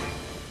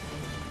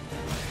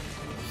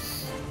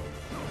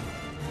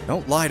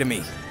 Don't lie to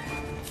me.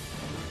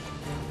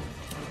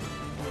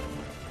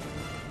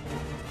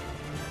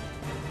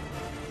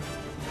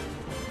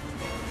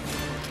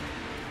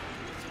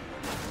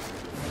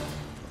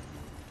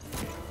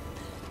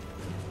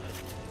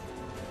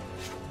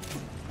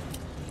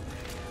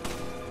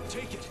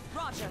 Take it.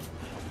 Roger!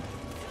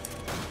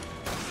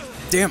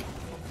 Damn. You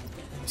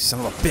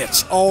son of a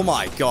bitch. Oh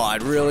my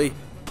god, really?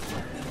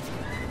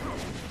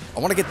 I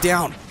want to get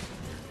down.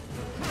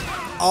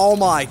 Oh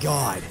my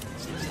god.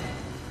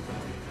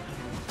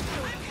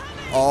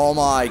 Oh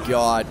my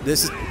god.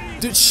 This is...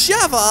 Dude,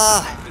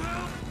 Sheva!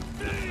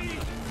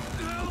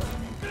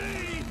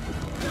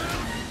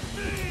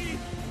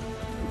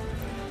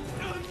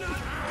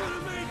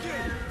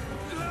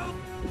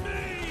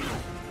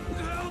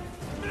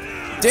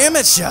 Damn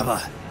it, Sheva!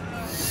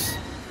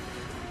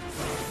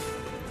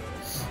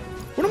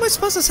 What am I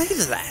supposed to say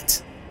to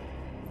that?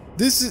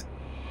 This is...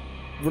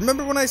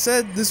 Remember when I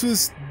said this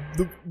was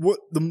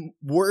the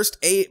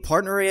worst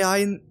partner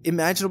AI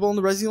imaginable in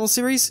the Resident Evil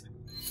series?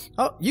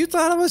 Oh, you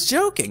thought I was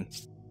joking.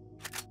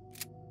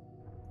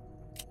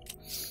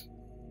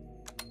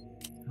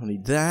 I'll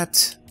need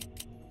that.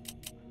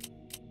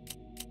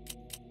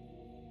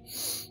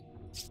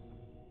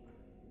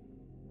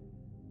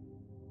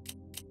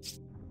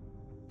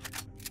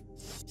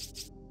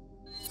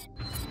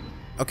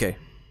 Okay.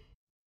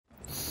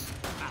 I'll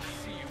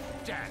see you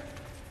dead.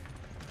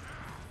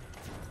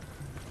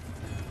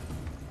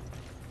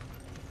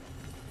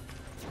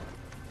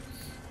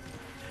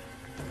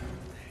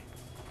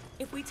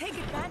 If we take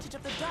advantage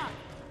of the dark,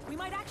 we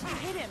might actually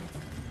hit him.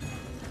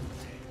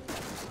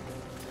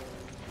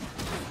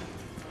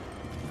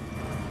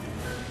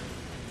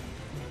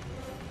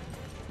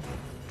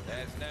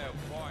 There's no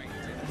point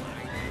in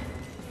hiding.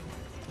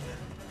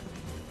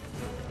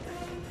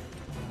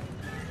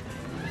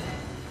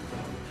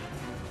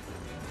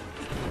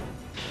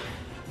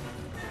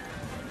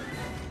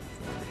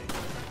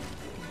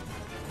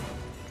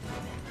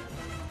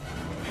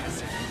 Has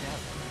it never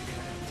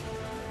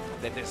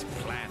occurred that this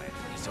planet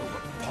is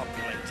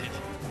overpopulated?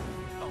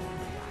 Only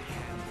a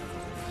handful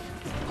of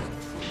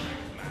truly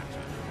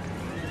matter.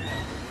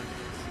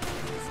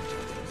 It's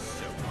just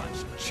so much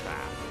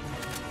chaff.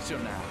 So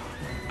now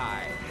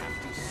I have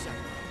to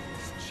separate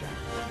this chaff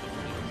from the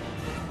wheat.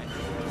 And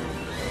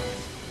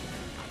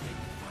I can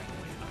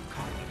finally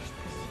accomplish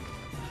this.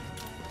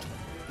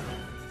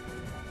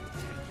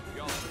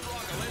 Your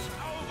struggle is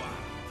over.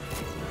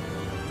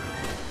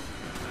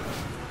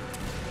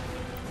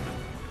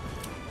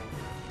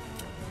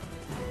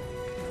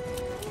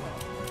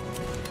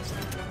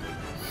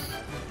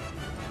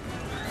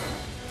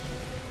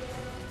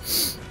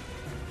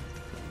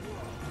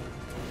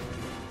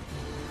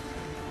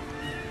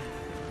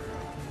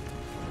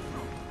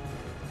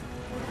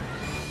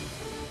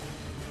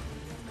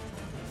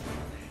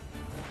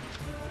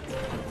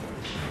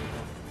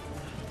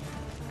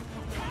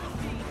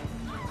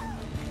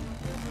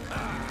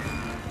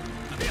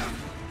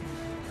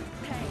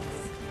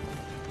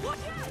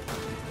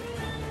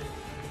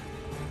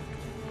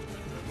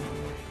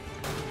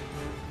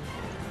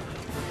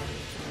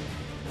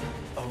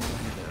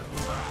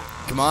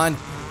 Come on.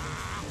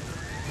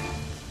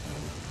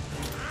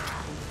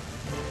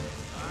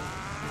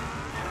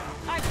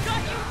 I've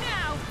got you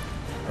now!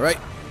 Alright.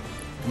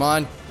 Come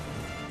on.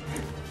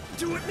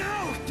 Do it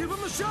now! Give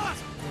him a shot!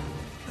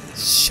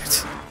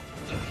 Shit.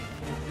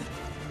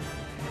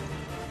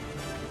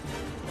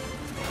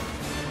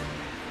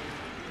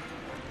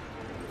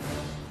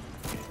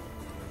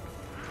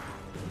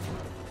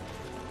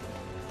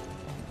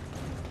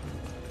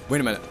 Wait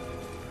a minute.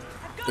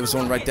 There was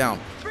one right down.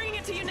 Bringing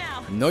it to you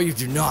now. No, you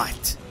do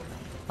not.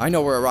 I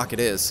know where a rocket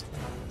is.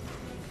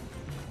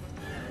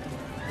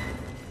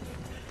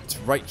 It's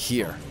right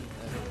here.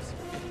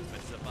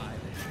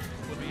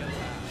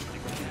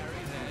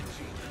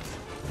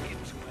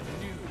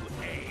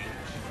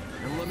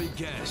 And let me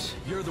guess,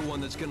 you're the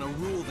one that's gonna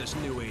rule this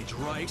new age,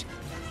 right?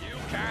 You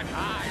can't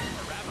hide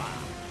forever.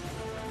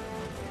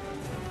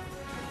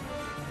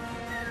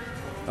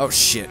 Oh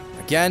shit.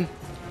 Again?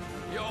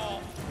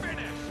 You're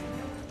finished.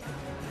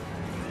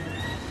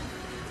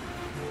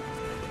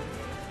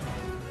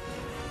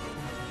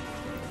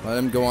 Let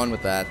him go on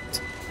with that.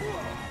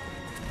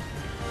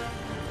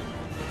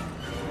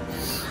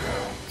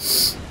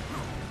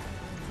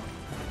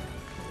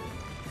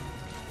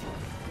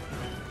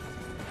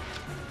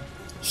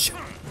 Shit.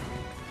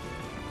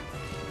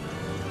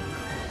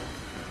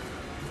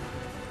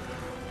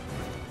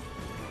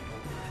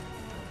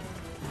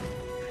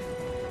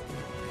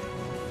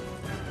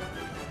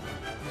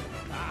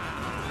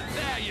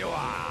 There you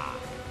are.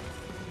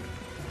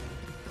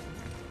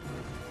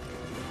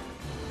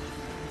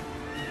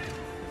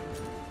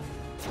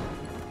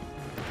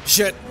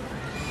 Shit.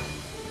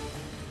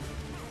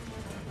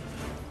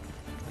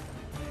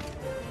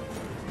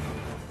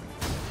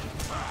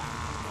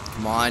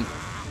 Come on.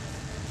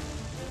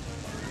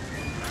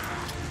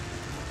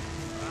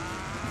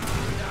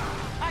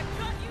 I've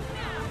got you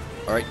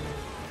now. Alright.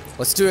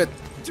 Let's do it.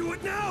 Do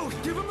it now!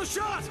 Give him a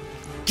shot!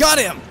 Got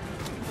him!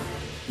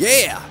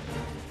 Yeah!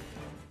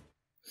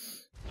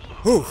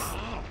 Whew.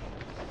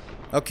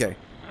 Okay.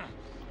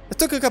 It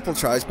took a couple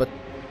tries, but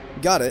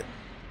got it.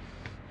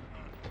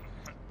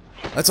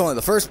 That's only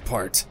the first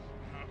part.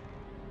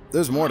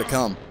 There's more to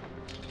come.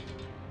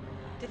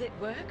 Did it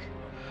work?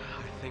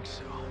 I think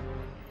so.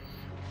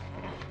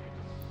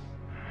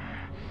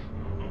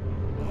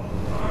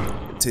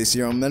 Taste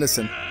your own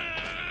medicine.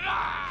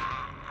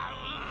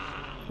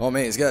 Oh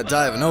man, he's gotta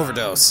die of an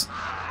overdose.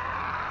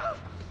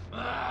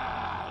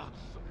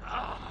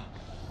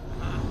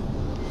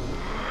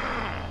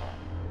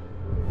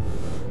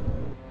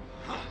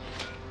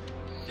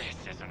 This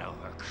isn't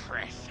over,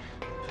 Chris.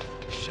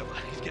 Shut up,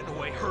 he's getting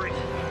away, hurry!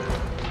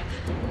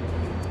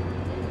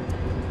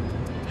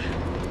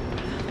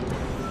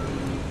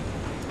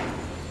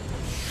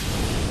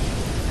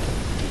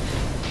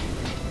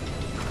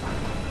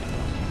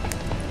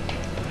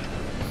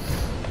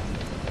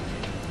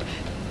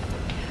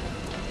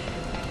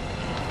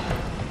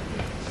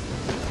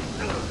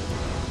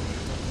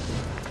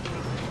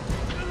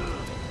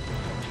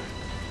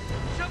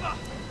 Sheva!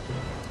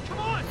 Come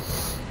on!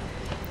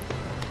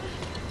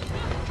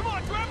 Come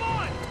on, grab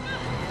on!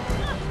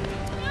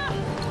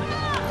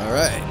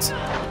 Alright.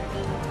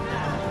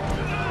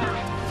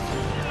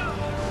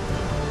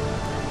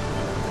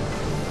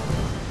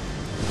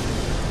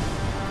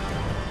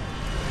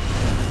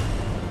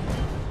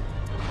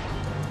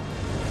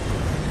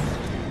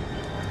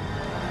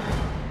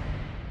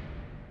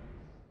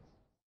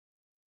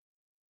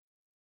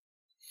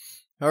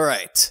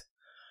 Alright.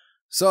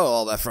 So,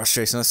 all that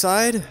frustration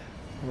aside,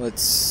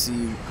 let's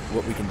see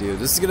what we can do.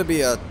 This is gonna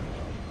be a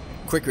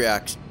quick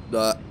reaction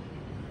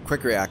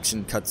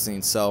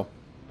cutscene, so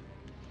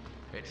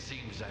It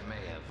seems I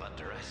may have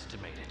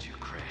underestimated you,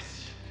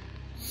 Chris.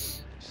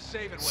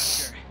 Save it,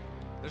 Wesker.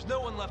 There's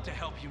no one left to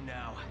help you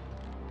now.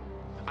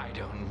 I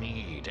don't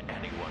need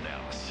anyone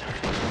else.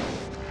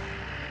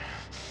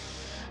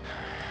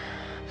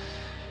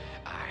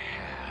 I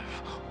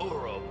have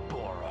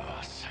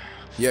Ouroboros.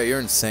 yeah, you're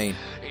insane.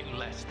 In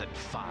less than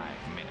 5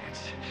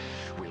 minutes,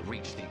 we'll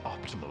reach the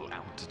optimal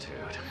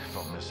altitude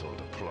for missile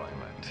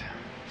deployment.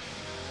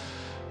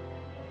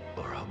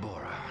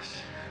 Ouroboros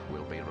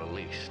will be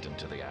released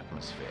into the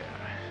atmosphere,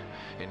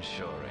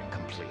 ensuring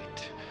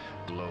complete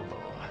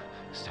global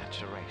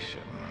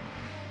saturation.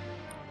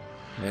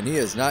 And he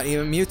is not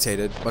even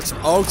mutated. But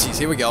oh jeez,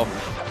 here we go.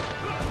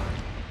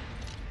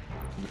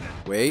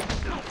 Wait.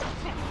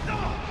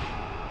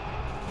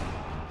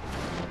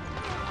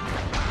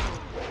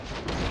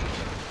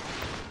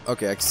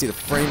 Okay, I can see the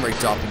frame rate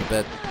dropping a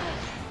bit.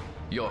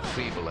 Your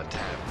feeble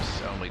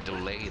attempts only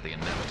delay the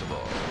inevitable.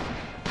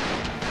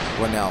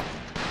 What now?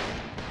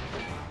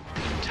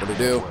 The What to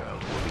do? entire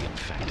world will be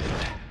infected.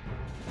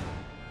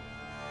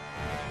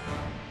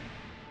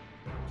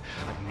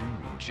 A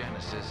new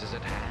genesis is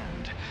at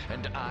hand,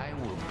 and I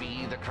will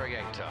be the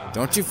creator.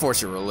 Don't you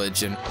force your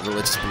religious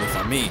belief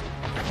on me.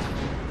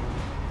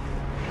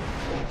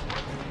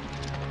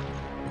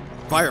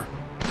 Fire.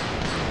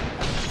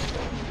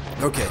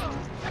 Okay.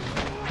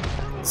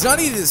 It's not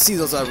easy to see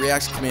those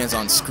reaction commands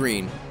on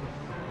screen.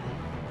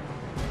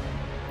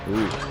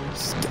 Ooh.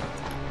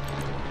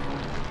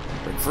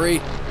 Break free.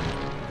 There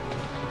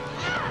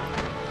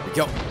we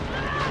go.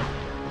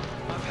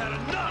 I've had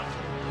enough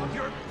of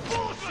your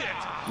bullshit!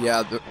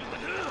 Yeah, the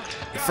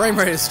frame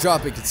rate is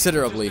dropping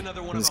considerably Just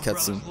another one in this of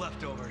Umbrella's cutscene.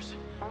 leftovers.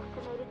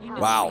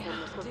 Wow.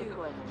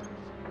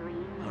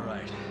 All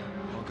right,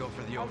 I'll go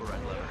for the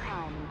override lever.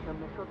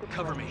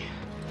 Cover me.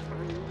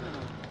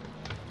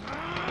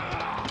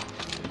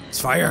 It's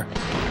fire.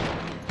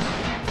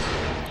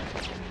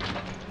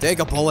 Take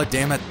a bullet,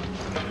 damn it.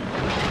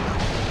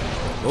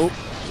 Oh,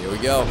 here we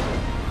go.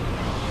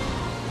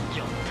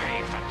 You'll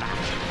pay for that.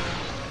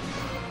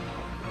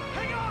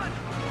 Hang on!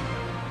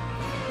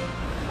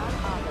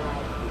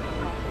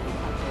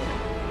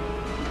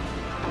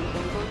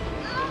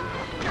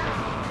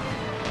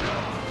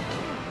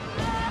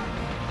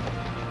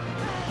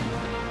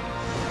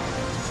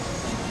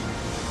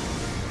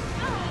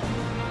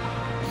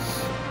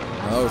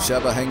 Oh,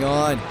 Sheva, hang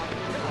on.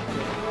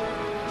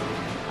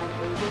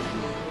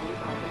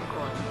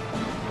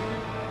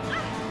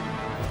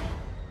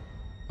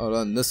 Hold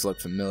on, this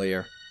looked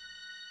familiar.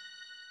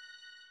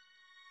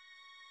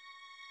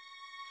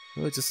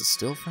 Really, just a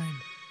still frame?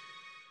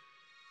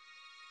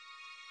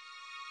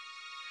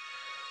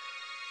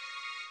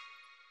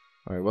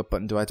 Alright, what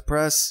button do I have to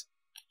press?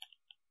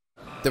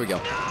 There we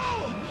go.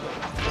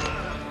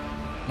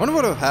 Wonder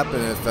what would have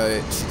happened if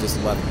she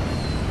just left.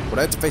 Would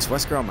I have to face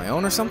Wesker on my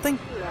own or something?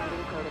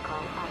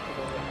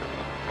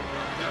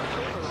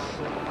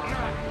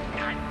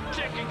 I'm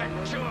taking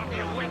the two of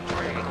you with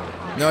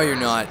me. No, you're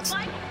not.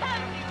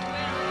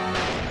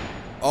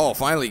 Oh,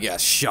 finally got a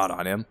shot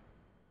on him.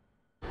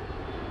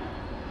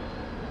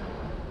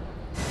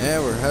 Yeah,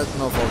 we're heading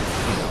over,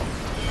 you know,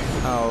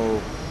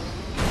 how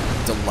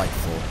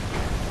delightful.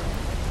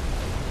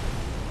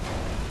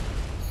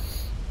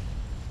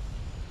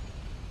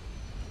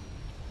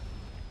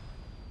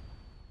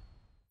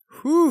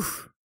 Whew.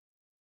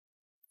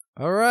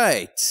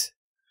 Alright.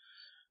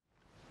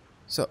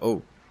 So,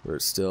 oh, we're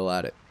still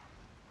at it.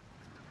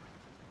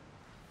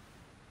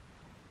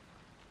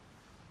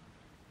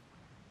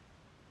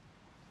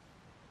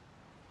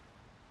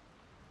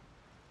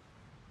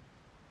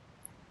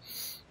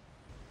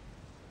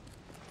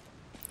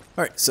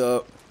 Alright,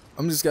 so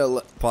I'm just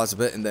gonna pause a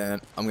bit and then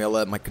I'm gonna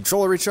let my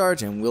controller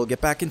recharge and we'll get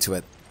back into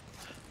it.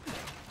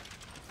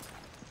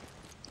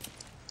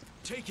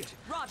 Take it.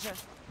 Roger.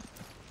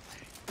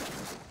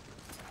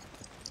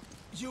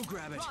 You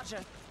grab it. Roger.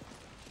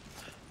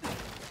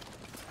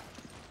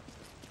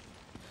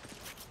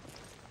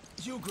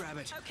 You grab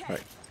it. Okay.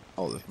 Alright.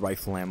 Oh, the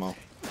rifle ammo.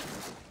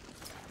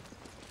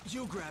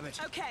 You grab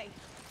it. Okay.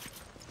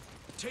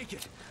 Take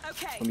it.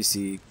 Okay. Let me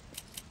see.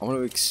 I want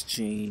to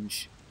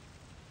exchange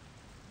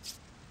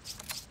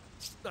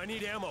I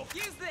need ammo.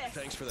 Use this.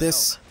 Thanks for the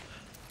this.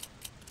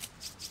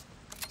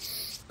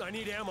 help. I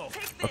need ammo.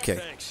 Take this. Okay,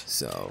 Thanks.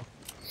 so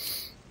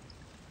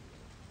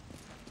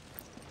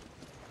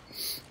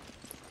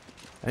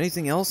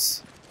anything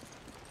else?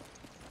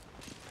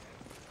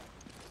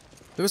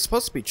 There was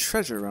supposed to be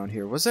treasure around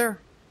here, was there?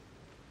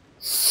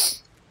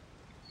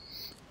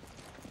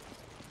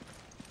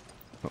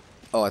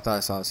 Oh, I thought I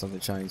saw something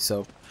shiny.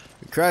 So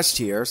we crashed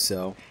here,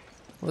 so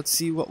let's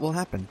see what will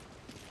happen.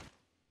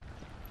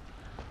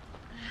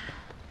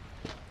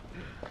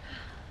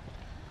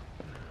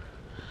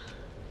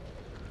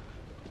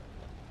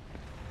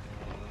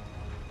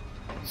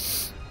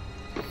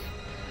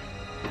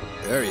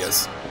 There he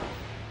is.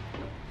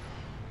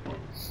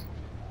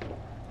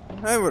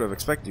 I would have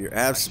expected your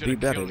abs to be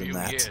better than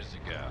that. Years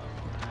ago.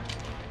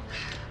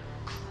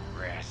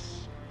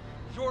 Chris.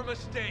 Your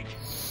mistake.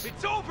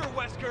 It's over,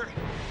 Wesker.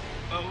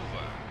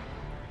 Over.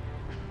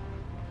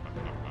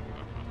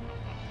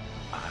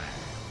 I'm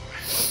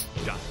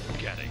just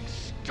getting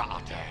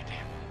started.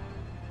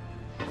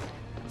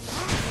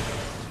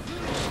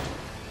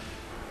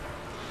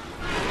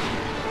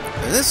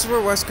 And this is where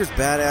Wesker's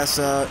badass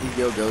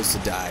ego goes to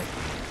die.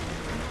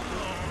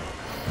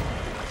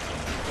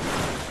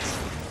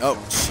 Oh,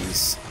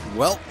 jeez.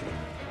 Well,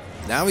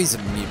 now he's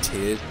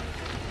mutated.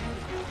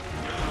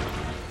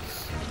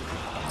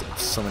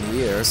 So many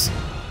years.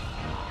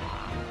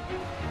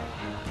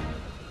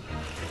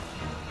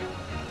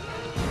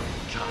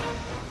 Time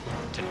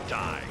to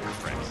die,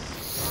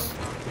 Chris.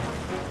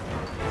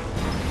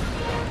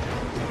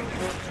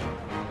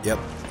 Yep,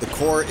 the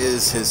core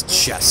is his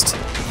chest.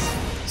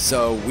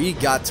 So we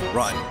got to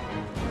run.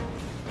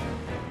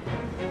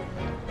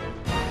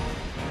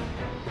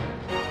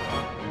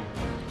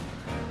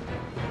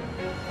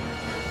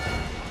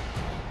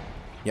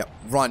 Yep,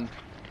 run.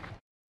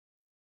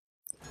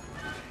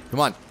 Come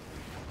on.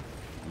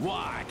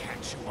 Why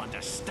can't you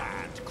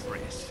understand,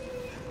 Chris?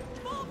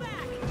 Fall back.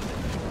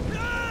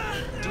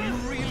 Do you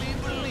really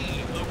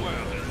believe the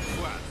world is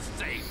worth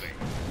saving?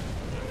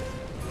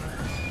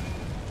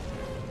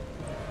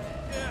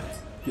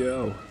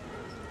 Yo.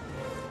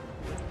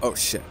 Oh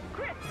shit.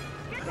 Chris,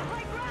 get to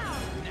high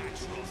ground.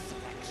 Natural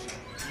selection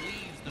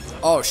leaves the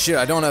Oh shit,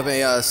 I don't have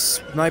a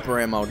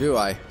sniper ammo, do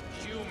I?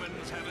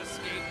 humans have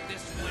escaped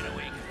this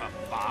winnowing for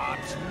far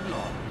too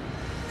long.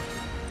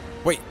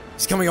 Wait,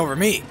 he's coming over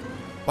me.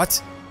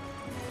 What?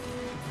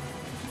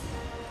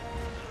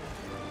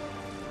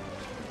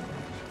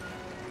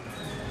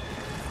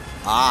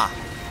 Ah.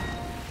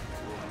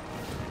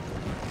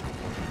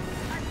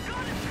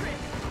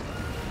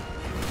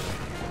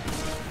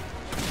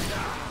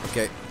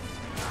 Okay.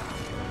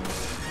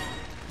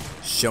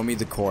 Show me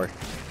the core.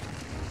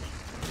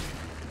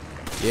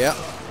 Yep.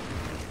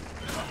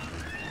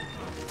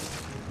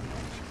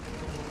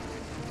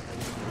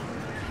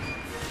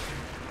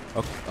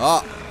 Okay.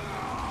 Oh.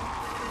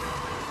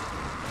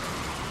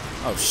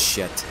 Oh,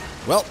 shit.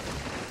 Well.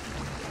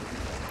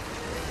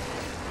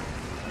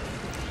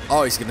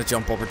 Oh, he's gonna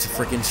jump over to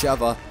freaking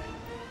Sheva.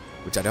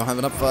 Which I don't have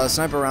enough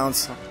sniper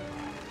rounds.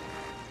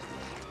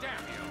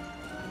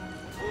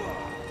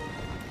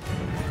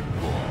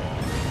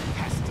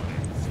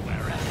 Pestilence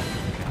wherever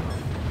you go.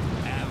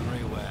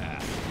 Everywhere.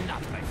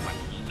 Nothing but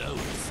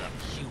loads of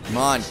humans. Come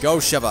on, go,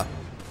 Sheva.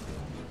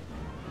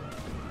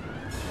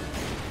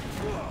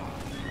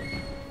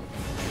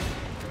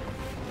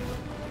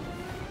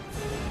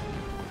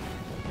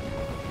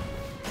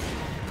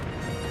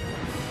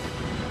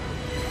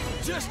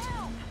 Just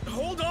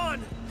hold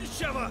on,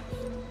 Sheva.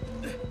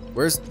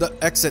 Where's the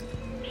exit?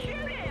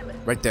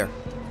 Right there.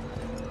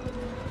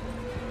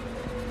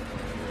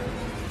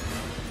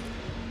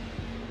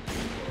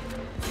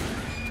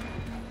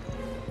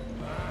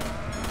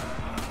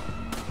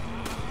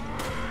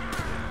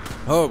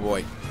 Oh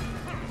boy.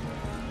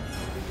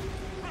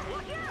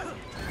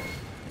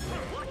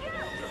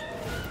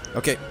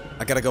 Okay,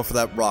 I gotta go for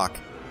that rock.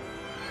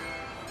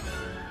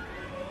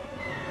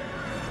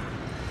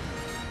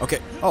 Okay.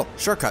 Oh,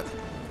 shortcut.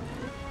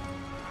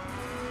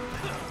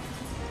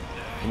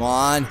 Come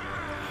on.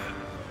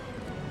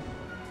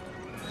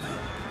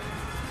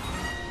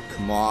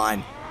 Come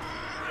on.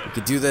 We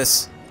can do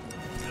this.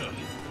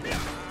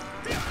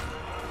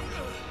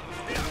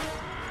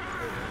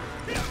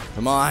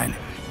 Come on.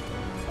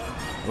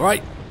 All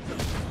right.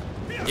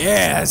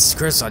 Yes,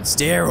 Chris on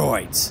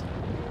steroids.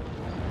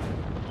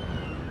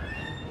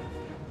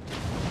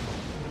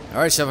 All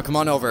right, Sheva, come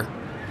on over.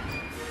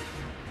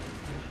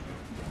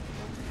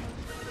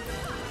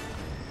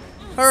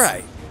 All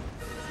right.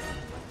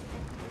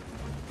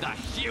 The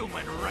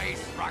human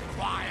race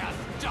requires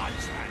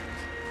judgment.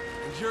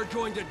 And you're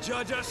going to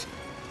judge us?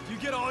 You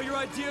get all your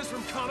ideas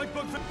from comic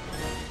book. All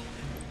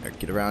right,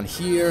 get around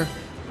here.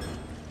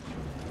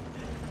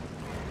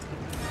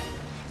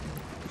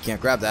 We can't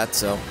grab that,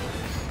 so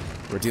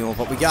we're dealing with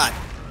what we got.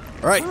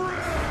 All right.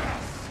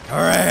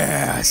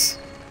 Harass.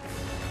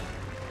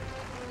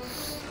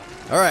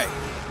 All right.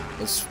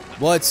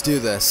 Let's do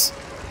this.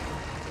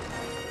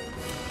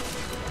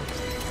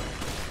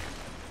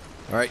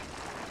 All right.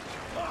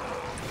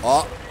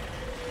 Oh.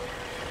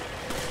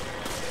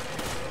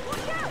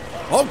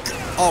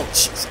 Oh,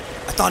 jeez.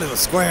 I thought it was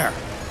square.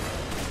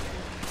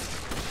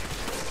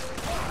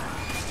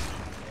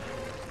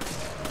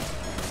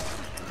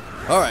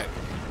 All right.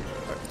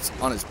 It's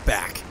on his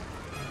back.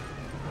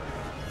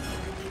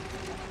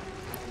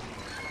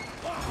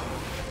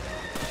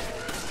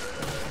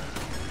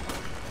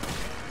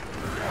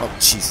 Oh,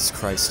 Jesus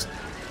Christ.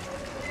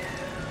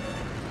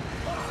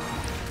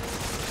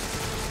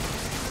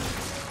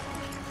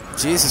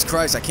 Jesus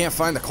Christ, I can't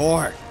find the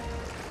cord.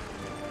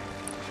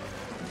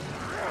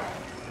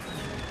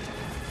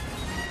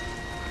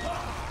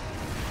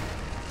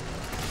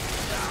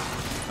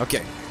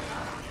 Okay.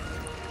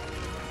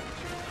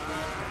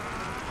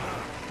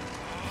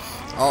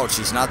 Oh,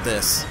 jeez, not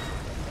this.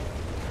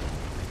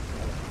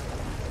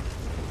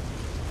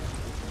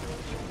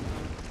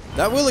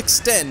 That will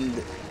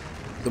extend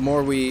the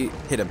more we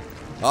hit him.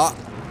 Ah.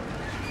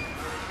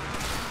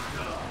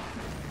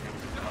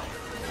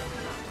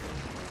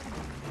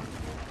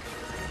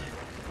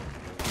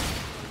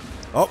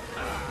 Oh.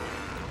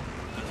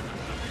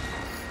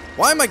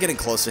 Why am I getting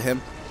close to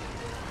him?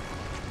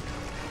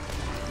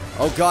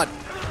 Oh, God.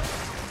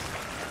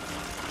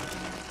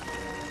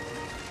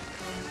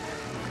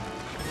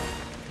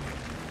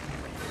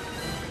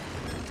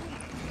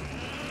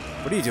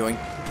 What are you doing?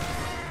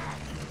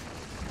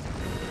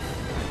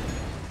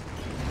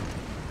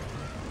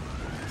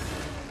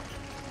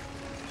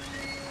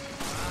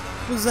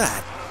 What was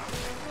that?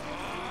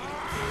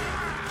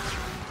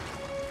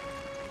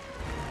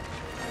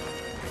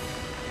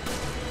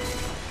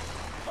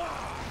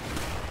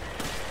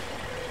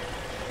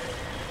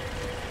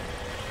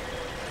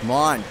 Come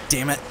on,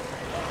 damn it.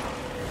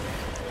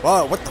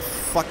 Whoa, what the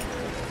fuck?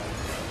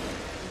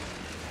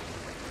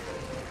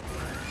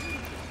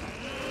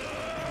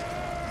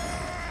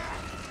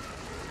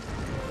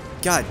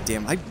 God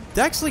damn, I've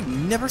actually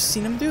never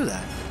seen him do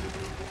that.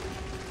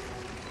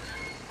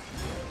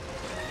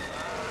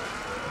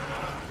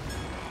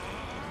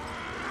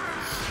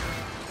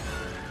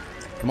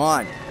 Come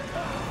on.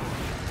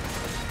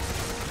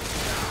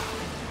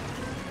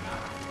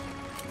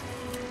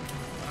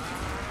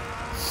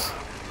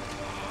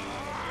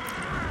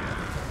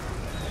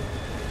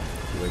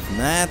 Away from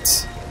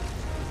that.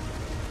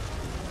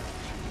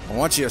 I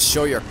want you to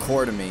show your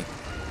core to me.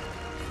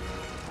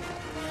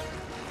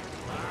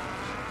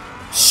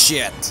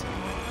 Shit.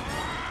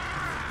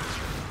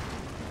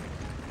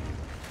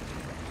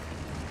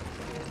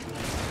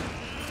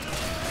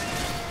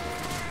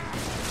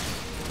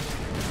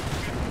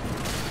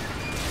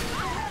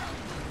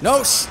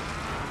 No.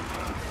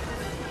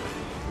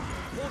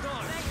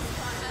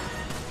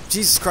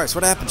 Jesus Christ,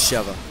 what happened,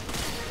 Sheva?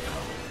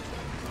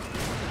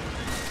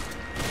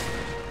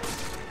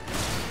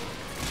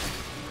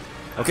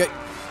 Okay.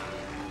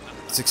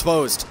 It's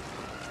exposed.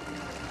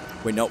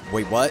 Wait, no.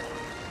 Wait, what?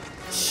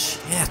 Shit.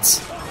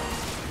 Shit.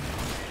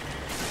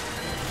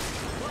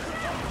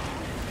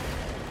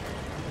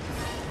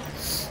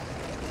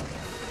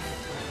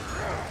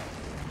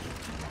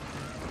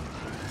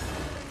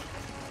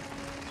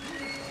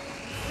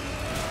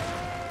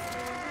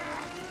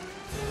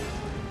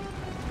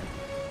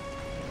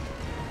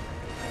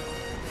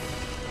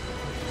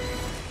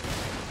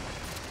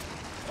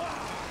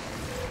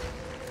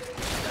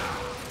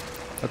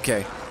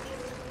 Okay.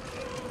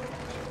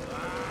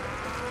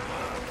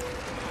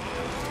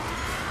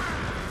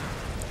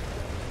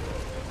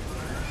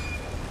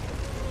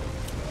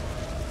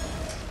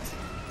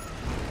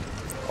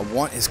 I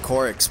want his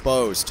core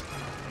exposed.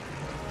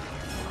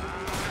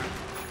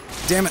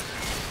 Damn it.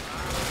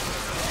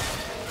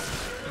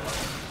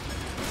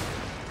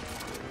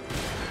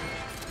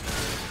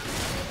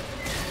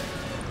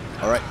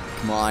 Alright,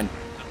 come on.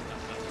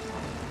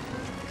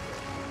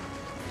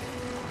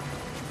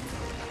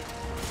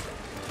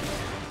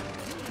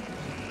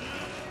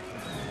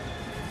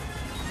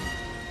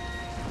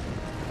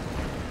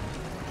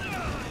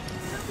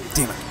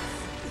 Damn it.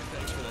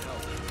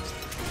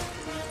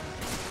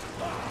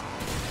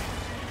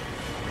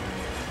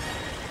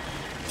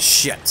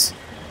 Shit.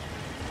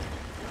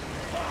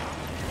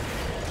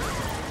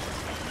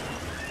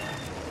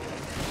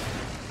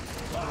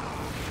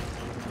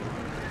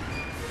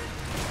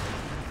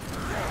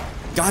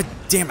 God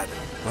damn it,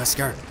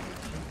 Wesker.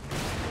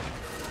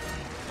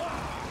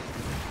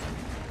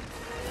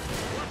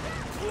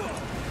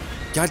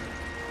 God.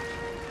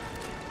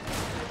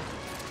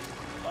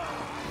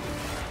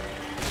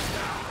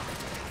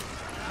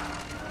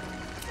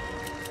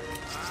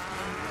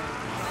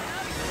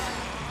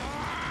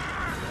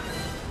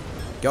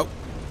 Go.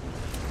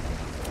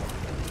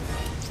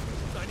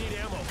 I need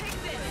ammo.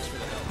 Thanks for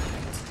the help.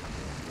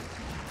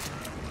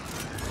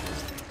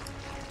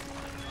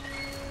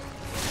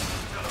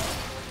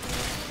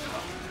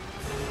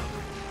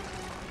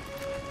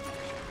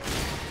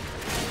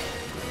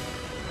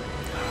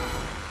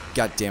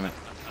 God damn it.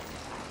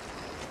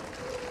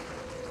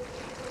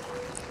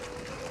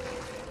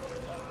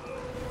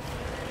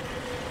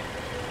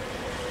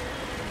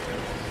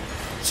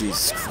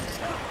 Jesus Christ.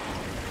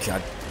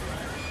 God.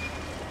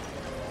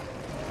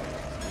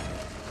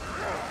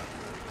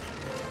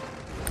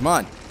 Come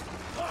on.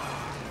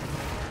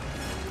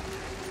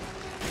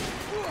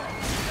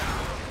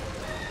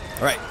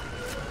 All right.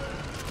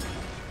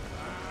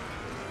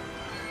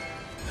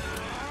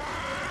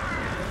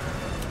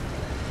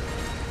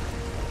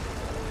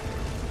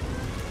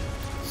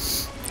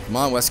 Come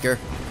on, Wesker.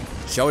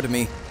 Show it to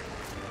me.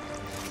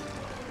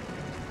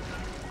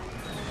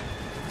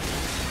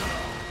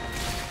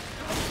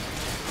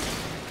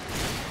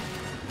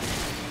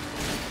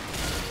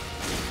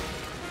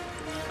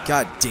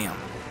 God damn.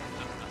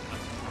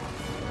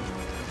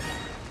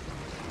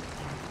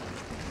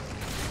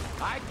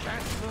 I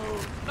can't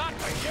move. Not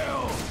for you.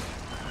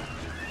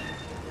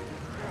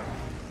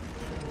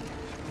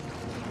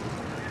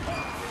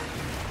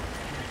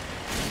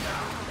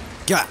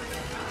 God.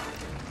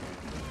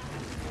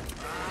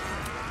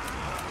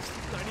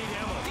 I need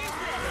ammo.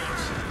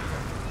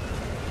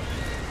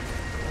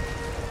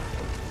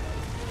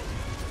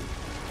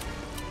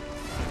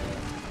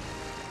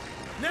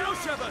 Now,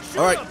 Sheva, shoot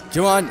All right, him!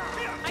 come on.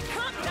 I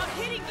can't without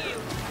hitting you!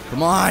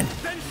 Come on.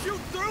 Then shoot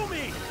through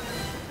me!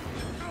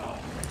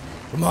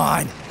 Come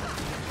on.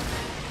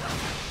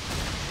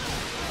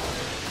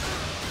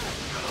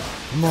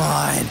 Come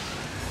on.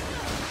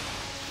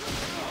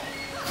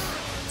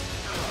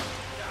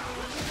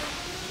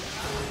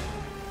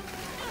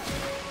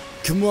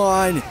 Come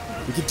on.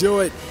 We can do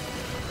it.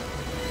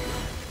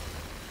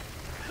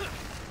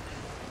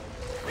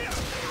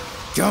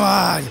 Come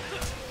on.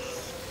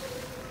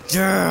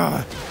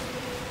 Yeah.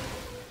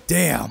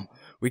 Damn.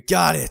 We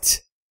got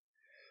it.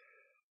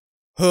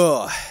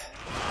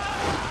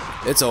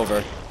 It's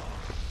over.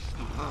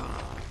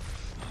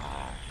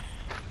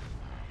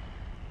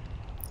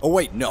 Oh,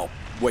 wait. No.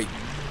 Wait.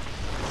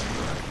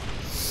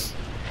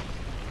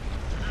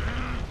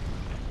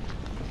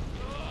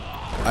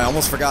 I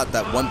almost forgot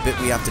that one bit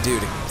we have to do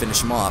to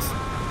finish him off.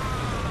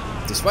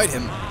 Despite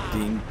him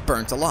being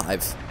burnt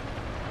alive.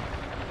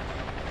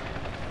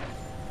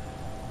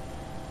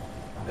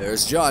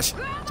 There's Josh.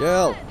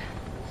 Jill.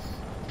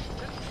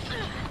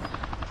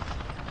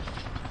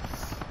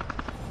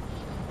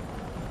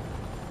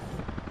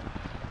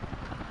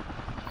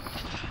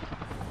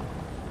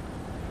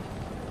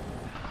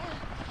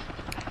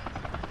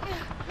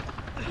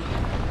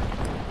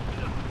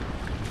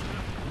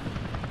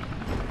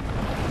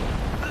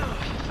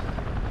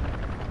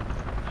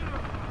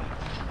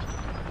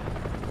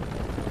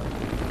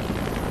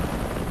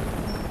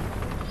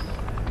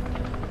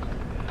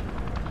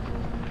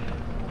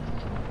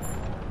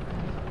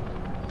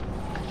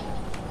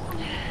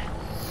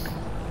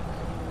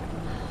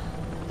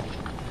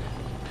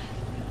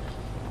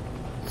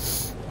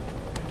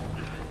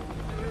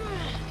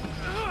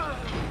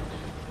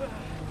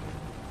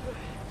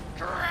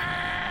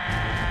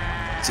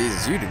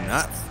 Jesus, you do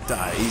not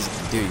die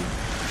easily, do you?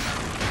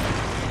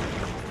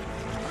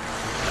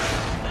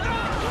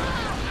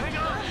 Hang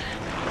on!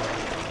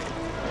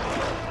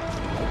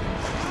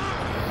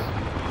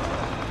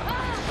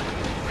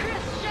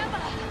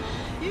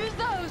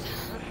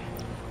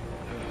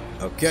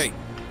 Okay.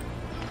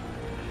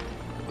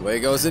 The way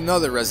it goes in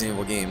other Resident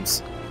Evil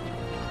games.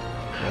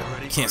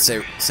 Can't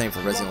say same for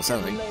Resident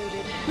Evil 7.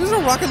 There's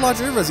no rocket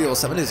launcher in Resident Evil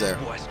 7, is there?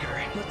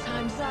 Wesker. Your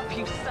time's up,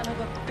 you son of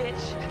a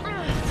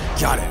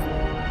bitch. Got it.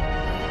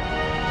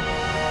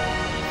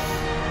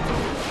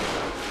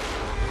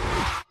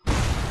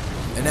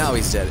 And now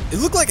he's dead. It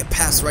looked like it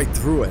passed right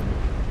through him.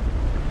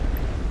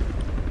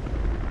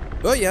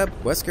 Oh yeah,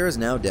 Wesker is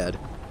now dead.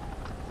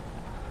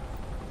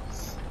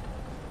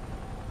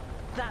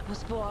 That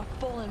was for our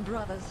fallen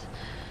brothers.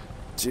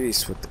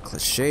 Jeez, with the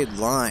cliched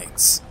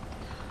lines.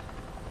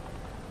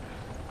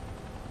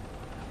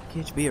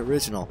 Can't you be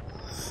original?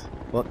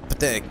 Well, but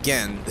then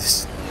again,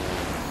 this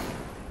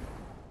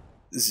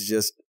is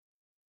just...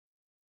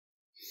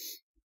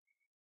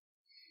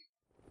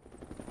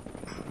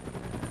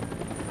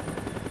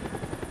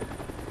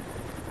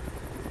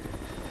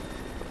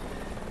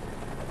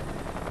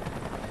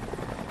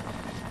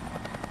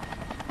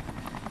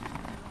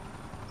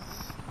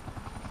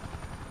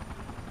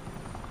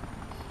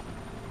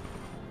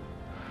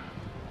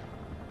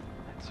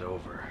 It's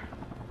over.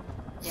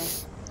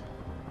 Yes.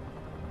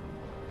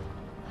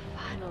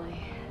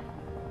 Finally.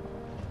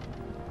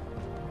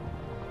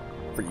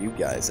 For you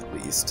guys, at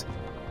least.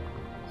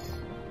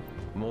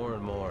 More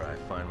and more, I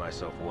find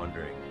myself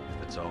wondering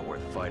if it's all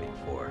worth fighting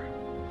for.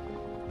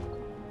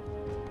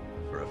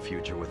 For a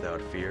future without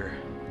fear?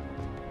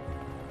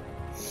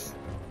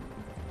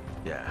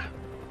 Yeah,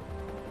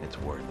 it's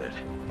worth it.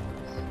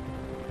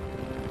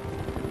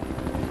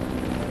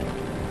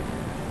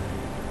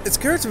 It's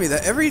occurred to me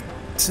that every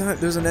time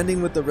there's an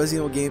ending with the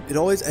Resident Evil game, it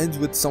always ends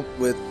with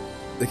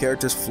the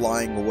characters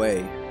flying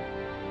away,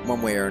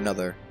 one way or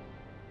another.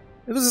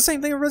 It was the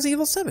same thing with Resident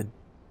Evil 7.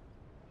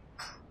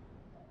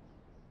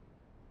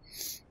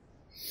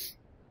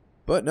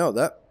 But no,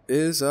 that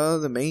is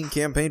the main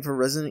campaign for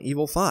Resident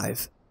Evil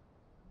 5.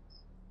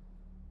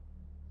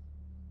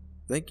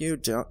 Thank you,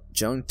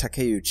 Joan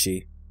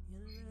Takeuchi,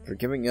 for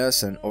giving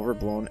us an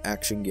overblown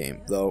action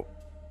game. Though,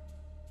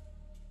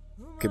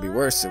 could be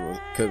worse. It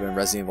could have been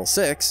Resident Evil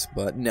 6,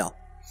 but no.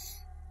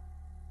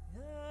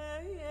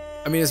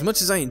 I mean, as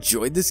much as I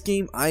enjoyed this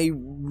game, I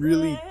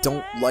really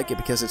don't like it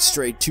because it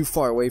strayed too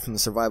far away from the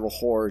survival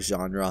horror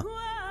genre.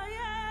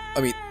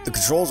 I mean, the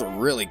controls are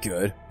really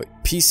good, but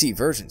PC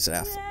versions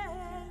have...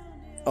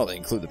 Oh, they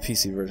include the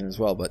PC version as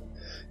well, but...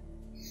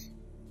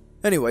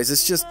 Anyways,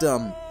 it's just,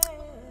 I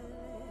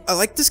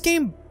like this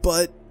game,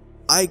 but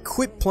I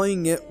quit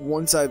playing it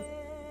once I've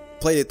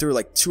played it through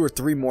like 2 or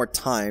 3 more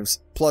times,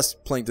 plus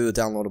playing through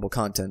the downloadable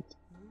content.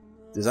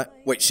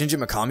 Wait, Shinji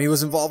Mikami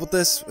was involved with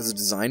this as a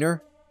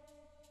designer?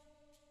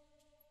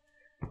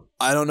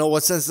 I don't know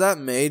what sense that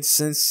made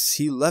since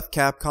he left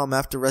Capcom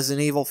after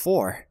Resident Evil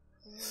 4.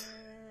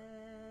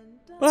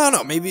 But I don't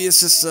know, maybe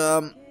it's just,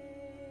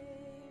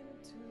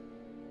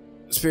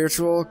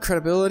 spiritual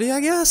credibility,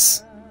 I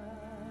guess?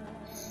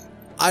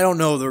 I don't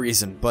know the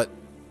reason, but...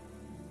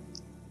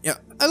 Yeah,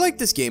 I like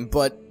this game,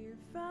 but...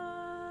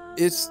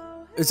 It's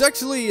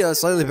actually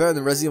slightly better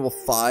than Resident Evil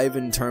 5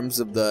 in terms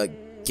of the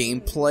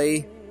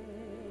gameplay.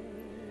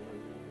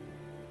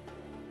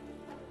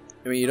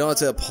 I mean, you don't have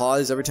to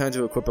pause every time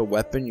to equip a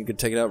weapon, you can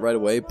take it out right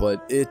away,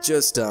 but it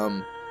just,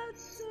 that's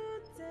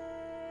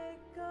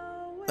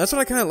what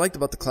I kind of liked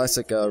about the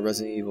classic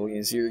Resident Evil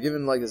games. You're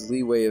given like this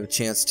leeway of a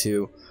chance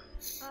to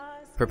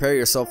prepare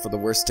yourself for the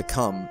worst to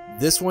come.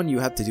 This one, you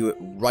have to do it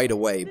right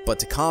away, but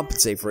to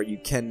compensate for it, you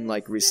can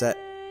like reset,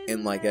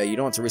 and like, you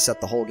don't have to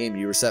reset the whole game,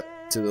 you reset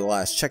to the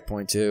last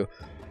checkpoint to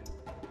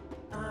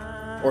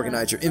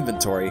organize your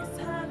inventory.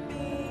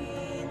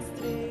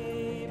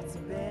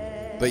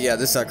 But yeah,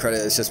 this credit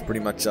is just pretty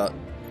much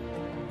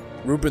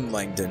Ruben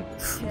Langdon.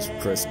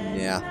 Chris,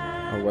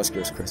 yeah, or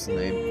Wesker's Chris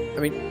name. I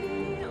mean,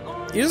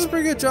 he does a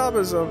pretty good job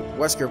as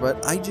Wesker,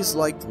 but I just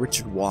liked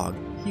Richard Wogg.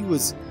 He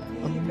was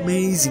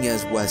amazing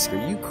as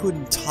Wesker. You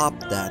couldn't top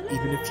that,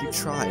 even if you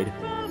tried.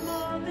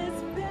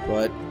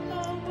 But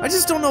I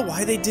just don't know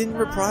why they didn't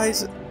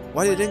reprise,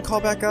 why they didn't call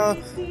back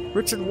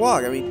Richard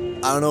Wogg. I mean,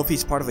 I don't know if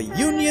he's part of a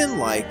union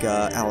like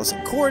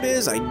Allison Cord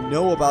is. I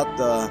know about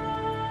the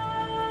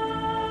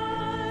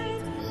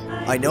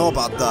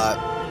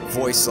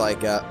voice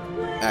like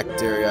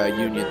actor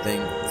union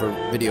thing for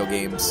video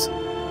games,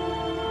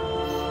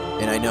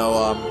 and I know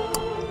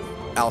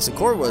Allison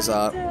Cord was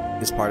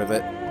is part of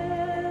it,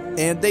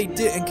 and they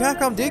did, and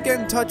Capcom did get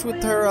in touch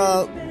with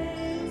her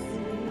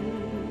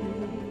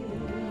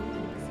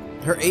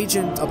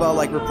agent about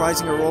like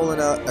reprising her role in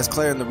as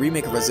Claire in the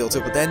remake of Resident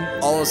Evil 2, but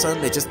then all of a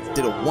sudden they just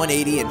did a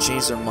 180 and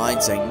changed their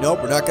mind, saying nope,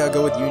 we're not gonna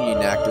go with union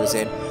actors,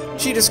 and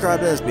she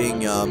described it as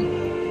being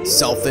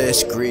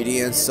selfish, greedy,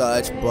 and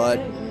such, but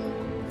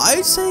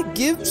I'd say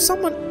give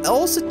someone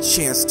else a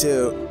chance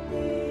to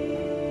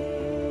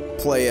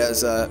play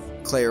as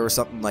Claire or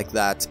something like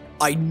that.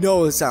 I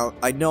know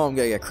I'm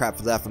gonna get crap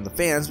for that from the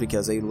fans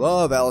because they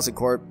love Allison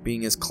Cord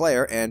being as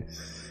Claire, and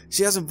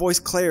she hasn't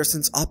voiced Claire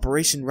since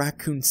Operation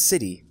Raccoon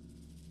City.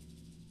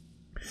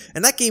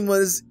 And that game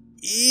was,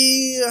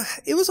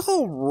 it was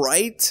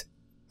alright.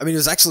 I mean, it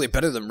was actually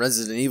better than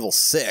Resident Evil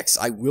 6.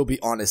 I will be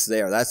honest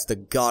there. That's the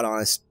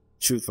god-honest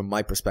truth from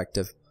my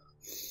perspective.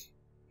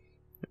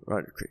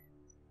 Right,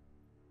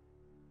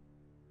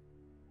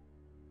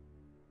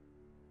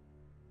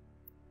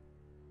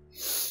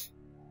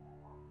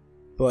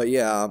 but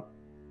yeah.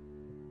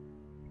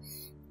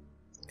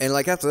 And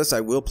like after this,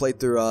 I will play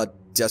through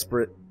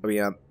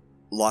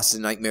Lost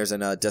in Nightmares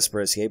and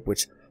Desperate Escape,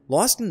 which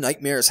Lost in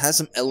Nightmares has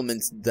some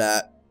elements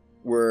that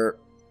were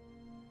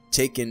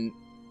taken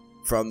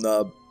from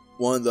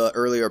one of the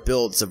earlier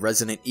builds of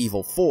Resident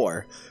Evil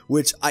 4,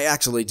 which I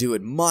actually do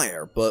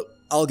admire, but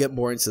I'll get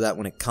more into that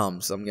when it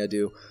comes. So I'm gonna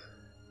do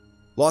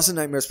Lost in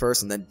Nightmares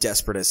first, and then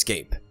Desperate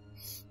Escape.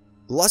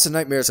 Lost in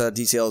Nightmares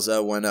details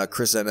when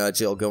Chris and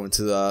Jill go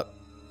into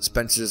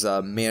Spencer's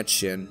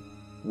mansion,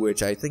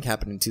 which I think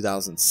happened in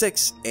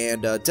 2006,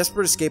 and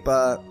Desperate Escape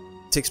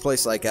takes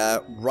place like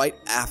right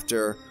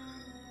after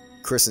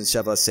Chris and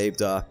Sheva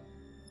saved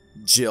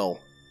Jill,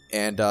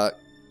 and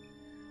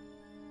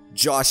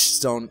Josh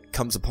Stone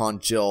comes upon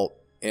Jill,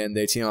 and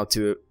they team up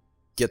to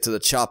get to the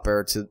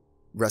chopper to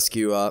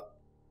rescue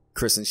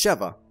Chris and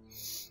Sheva.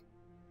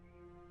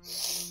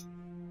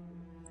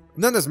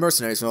 And then there's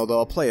Mercenaries, although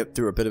I'll play it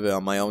through a bit of it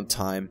on my own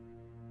time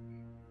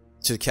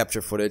to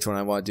capture footage when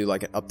I want to do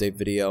like an update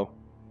video.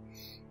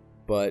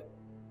 But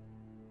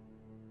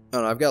I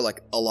don't know, I've got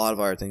like a lot of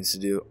other things to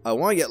do. I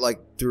want to get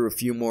like through a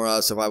few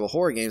more survival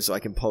horror games so I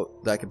can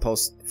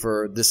post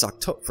for this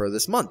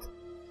month.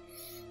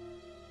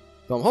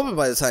 So I'm hoping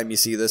by the time you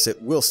see this,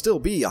 it will still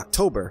be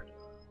October.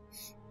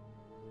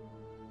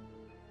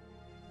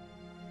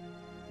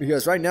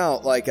 Because right now,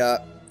 like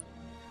at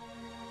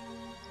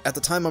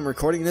the time I'm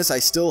recording this, I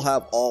still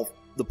have all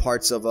the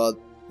parts of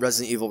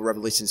Resident Evil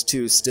Revelations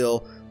 2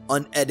 still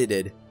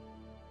unedited.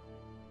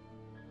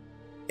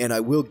 And I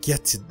will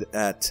get to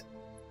that.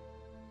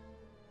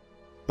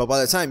 But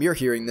by the time you're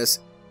hearing this,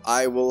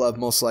 I will have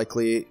most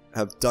likely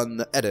have done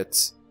the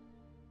edits.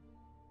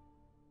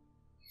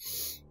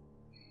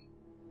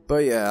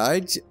 But yeah, I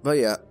do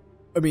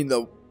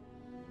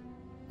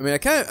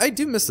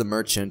miss the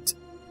merchant,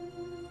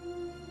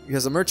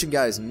 because the merchant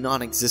guy is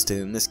non-existent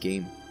in this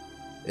game.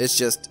 It's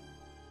just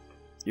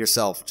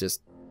yourself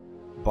just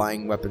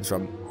buying weapons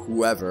from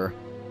whoever.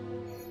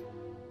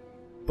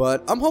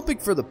 But I'm hoping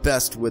for the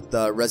best with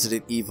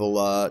Resident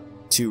Evil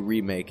 2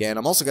 remake, and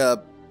I'm also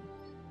gonna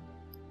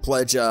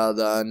pledge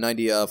the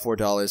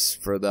 $94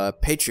 for the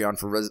Patreon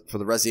for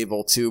the Resident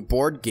Evil 2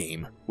 board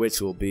game,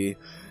 which will be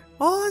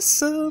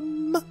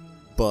awesome.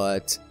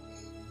 But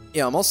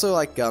yeah, I'm also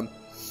like I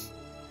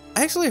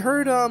actually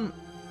heard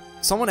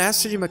someone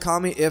asked Shinji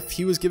Mikami if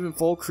he was given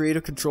full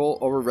creative control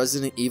over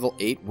Resident Evil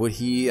 8, would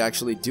he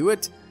actually do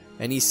it?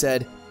 And he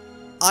said,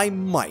 I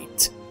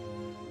might.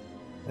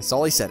 That's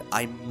all he said,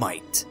 I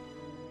might.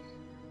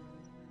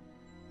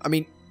 I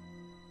mean,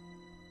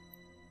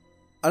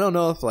 I don't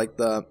know if like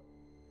the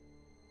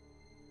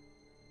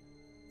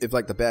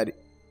bad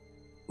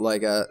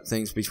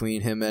things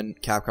between him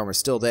and Capcom are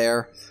still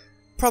there.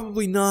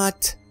 Probably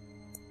not.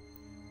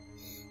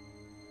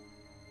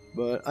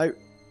 But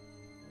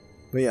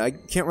yeah, I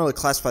can't really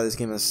classify this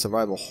game as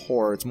survival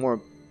horror.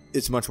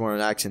 It's much more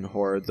an action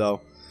horror,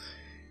 though.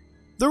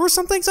 There were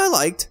some things I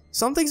liked.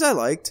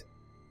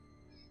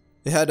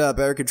 It had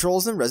better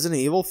controls than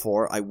Resident Evil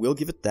 4. I will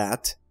give it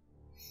that.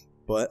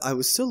 But I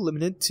was still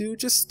limited to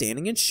just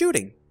standing and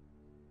shooting,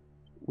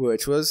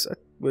 which was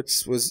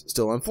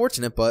still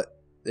unfortunate.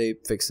 But they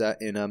fixed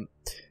that in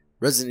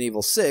Resident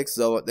Evil 6,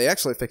 though they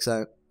actually fixed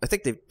that. I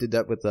think they did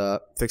that with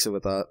fix it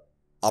with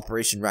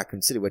Operation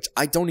Raccoon City, which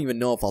I don't even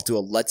know if I'll do a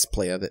Let's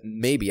Play of it.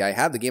 Maybe. I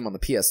have the game on the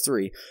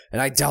PS3,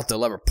 and I doubt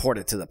they'll ever port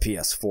it to the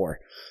PS4.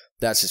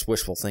 That's just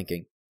wishful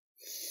thinking.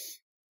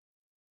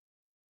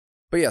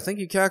 But yeah, thank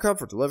you, Capcom,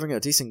 for delivering a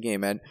decent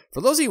game. And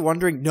for those of you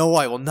wondering, no,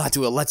 I will not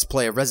do a Let's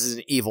Play of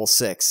Resident Evil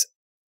 6.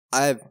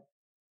 I've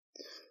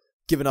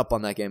given up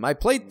on that game. I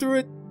played through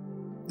it.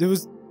 It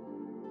was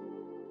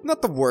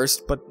not the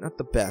worst, but not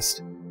the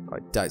best. I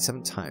died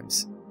 7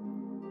 times.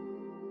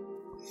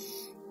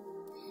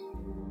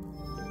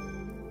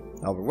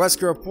 Albert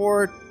Wesker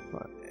report.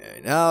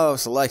 Now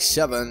select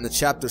Sheva in the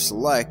chapter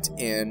select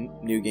in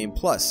New Game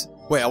Plus.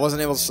 Wait, I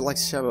wasn't able to select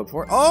Sheva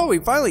before. Oh, we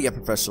finally get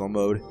professional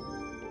mode.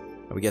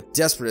 And we get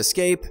Desperate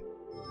Escape.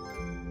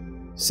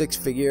 6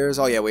 figures.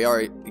 Oh yeah, we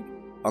already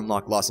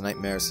unlocked Lost in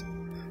Nightmares.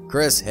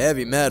 Chris,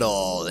 heavy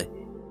metal.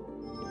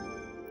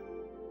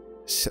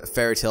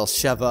 Fairy Tale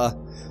Sheva.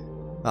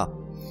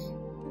 Oh.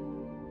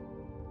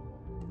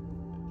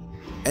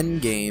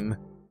 Endgame.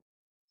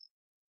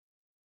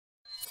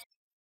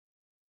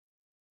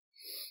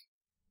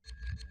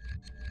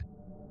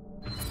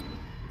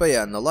 But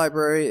yeah, in the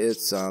library,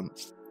 it's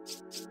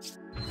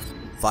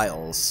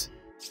files.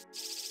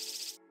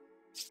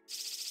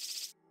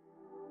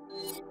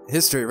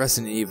 History of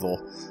Resident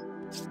Evil.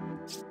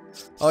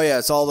 Oh yeah,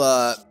 it's all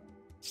the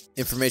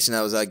information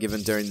that was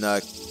given during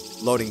the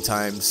loading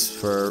times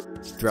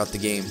throughout the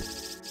game.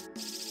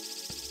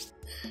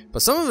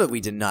 But some of it we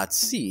did not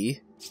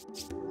see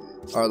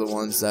are the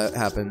ones that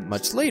happened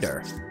much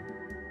later.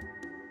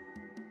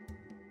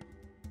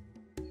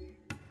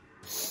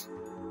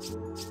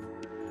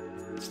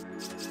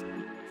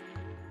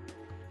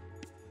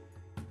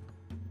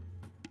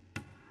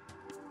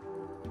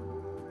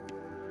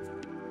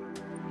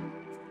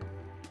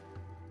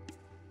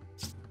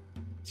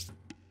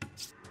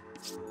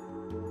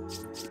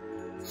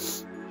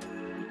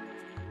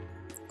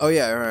 Oh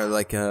yeah, I remember,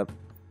 like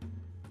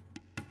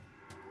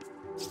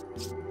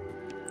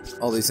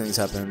all these things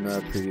happened in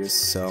the previous,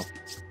 so.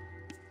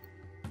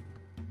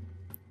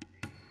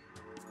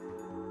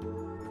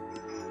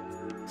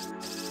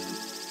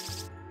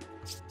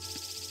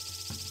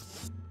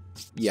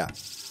 Yeah.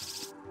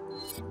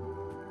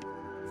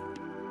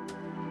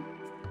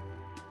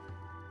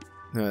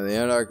 No, the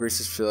Antarctic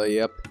research facility,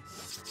 yep.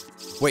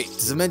 Wait,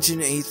 does it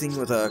mention anything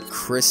with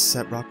Chris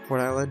at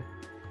Rockport Island?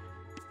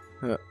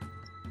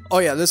 Oh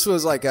yeah, this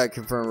was like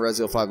confirmed in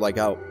Resident Evil 5, like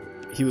how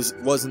he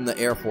was in the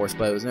Air Force,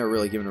 but it was never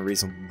really given a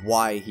reason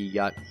why he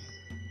got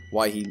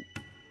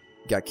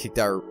kicked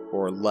out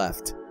or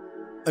left.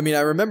 I mean,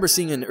 I remember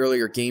seeing in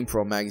earlier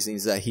GamePro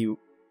magazines that he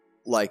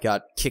like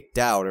got kicked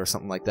out or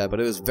something like that, but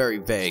it was very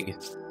vague.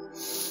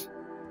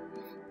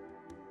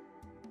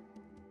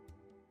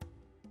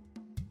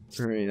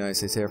 Very United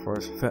States Air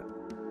Force.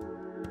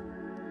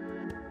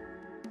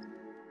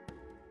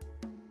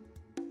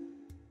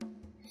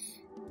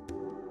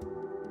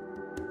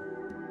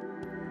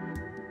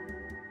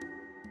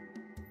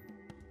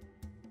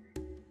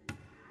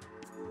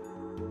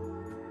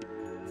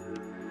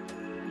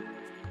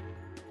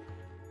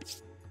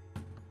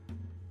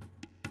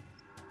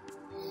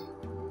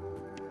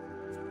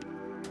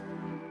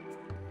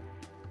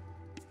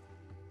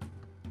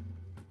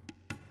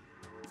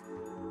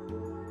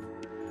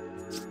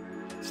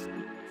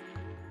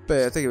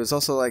 But I think it was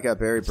also like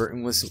Barry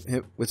Burton was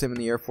with him in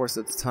the Air Force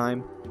at the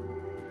time.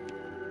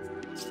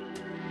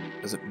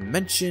 Doesn't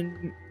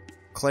mention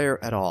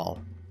Claire at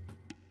all.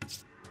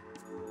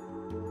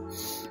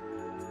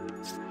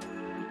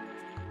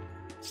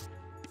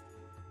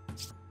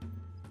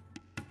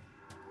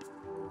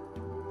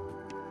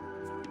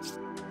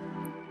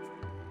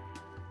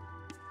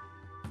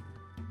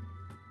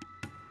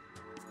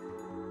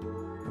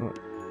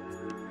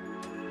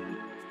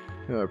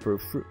 Oh,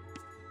 proof.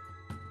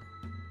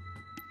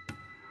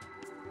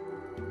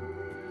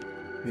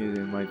 He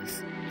might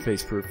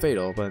face prove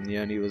fatal, but in the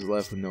end he was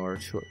left with no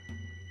choice.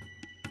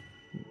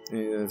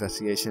 The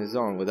investigation is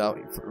on. Without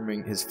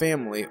informing his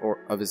family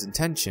or of his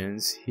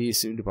intentions, he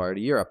soon departed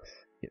to Europe.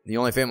 The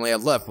only family he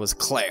had left was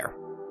Claire.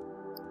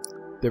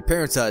 Their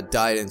parents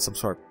died in some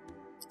sort of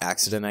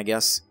accident, I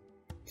guess.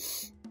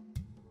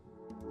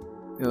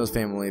 His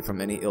family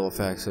from any ill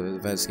effects of his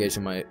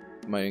investigation might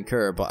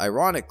incur, but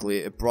ironically,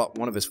 it brought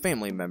one of his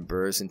family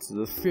members into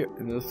the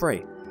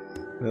fray.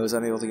 He was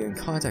unable to get in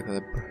contact with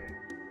him.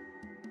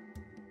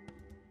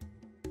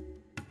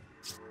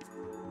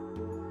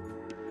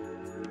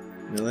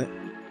 Really?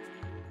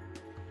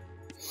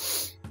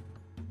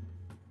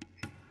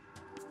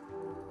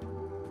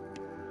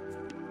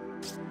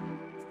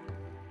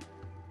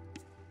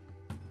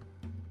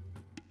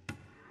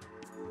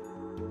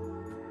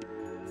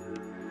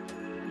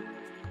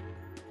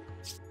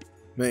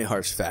 Many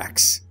harsh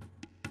facts.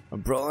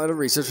 Umbrella at a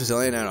research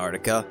facility in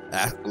Antarctica.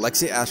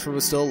 Alexei Ashford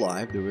was still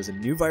alive. There was a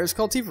new virus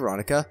called T.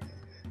 Veronica.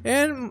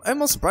 And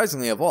most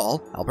surprisingly of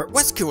all, Albert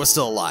Wesker was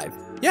still alive.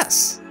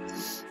 Yes!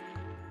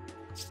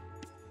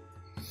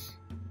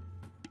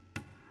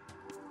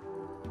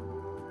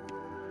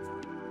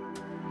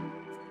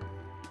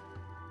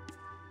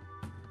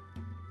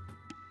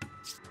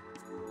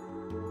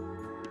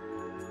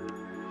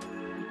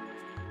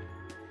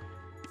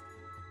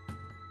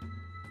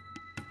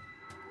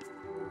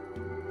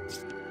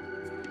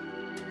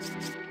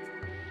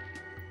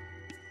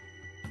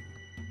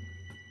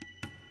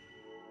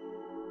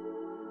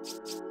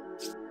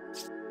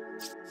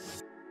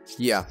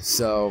 Yeah,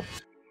 so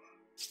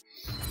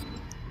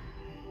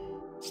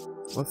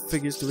what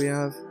figures do we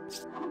have?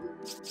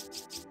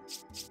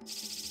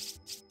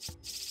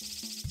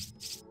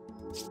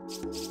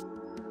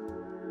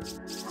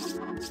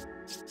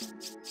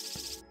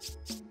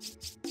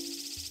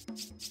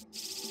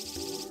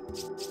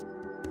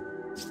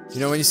 You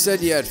know, when you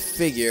said you had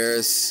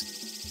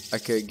figures, I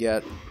could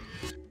get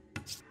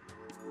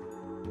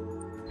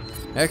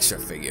extra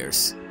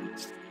figures.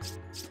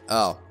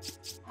 Oh.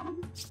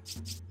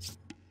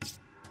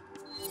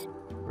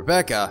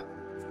 Rebecca.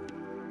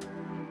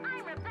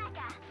 I'm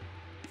Rebecca.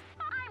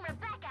 I'm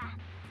Rebecca.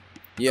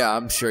 Yeah,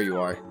 I'm sure you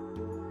are.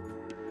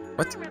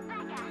 What? I'm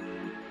Rebecca.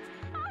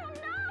 Oh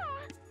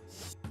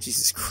no!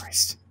 Jesus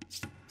Christ.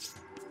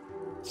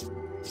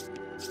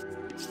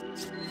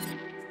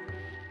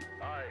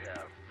 I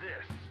have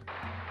this.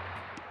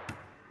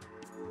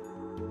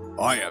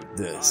 I have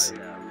this. I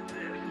have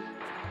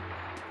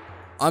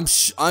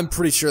this. I'm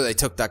pretty sure they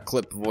took that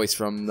clip voice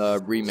from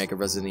the remake of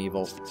Resident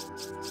Evil.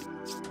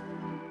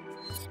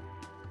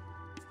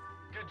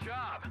 Good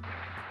job.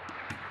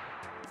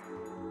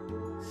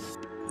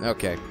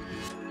 Okay.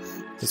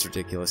 That's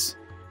ridiculous.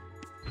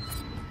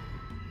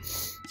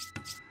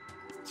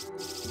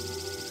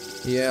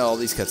 Yeah, all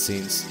these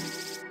cutscenes.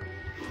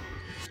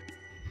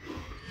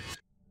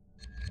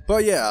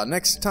 But yeah,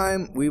 next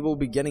time we will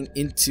be getting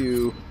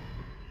into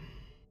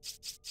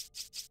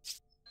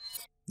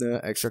the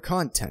extra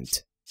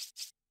content.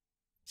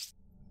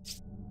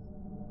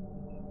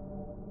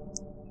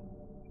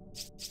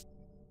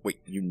 Wait,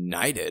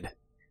 United?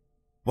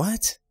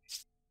 What?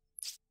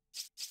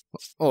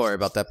 Don't worry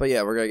about that. But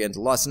yeah, we're gonna get into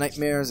Lost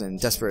Nightmares and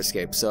Desperate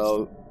Escape.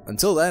 So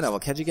until then, I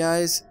will catch you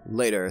guys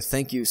later.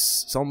 Thank you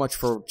so much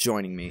for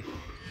joining me.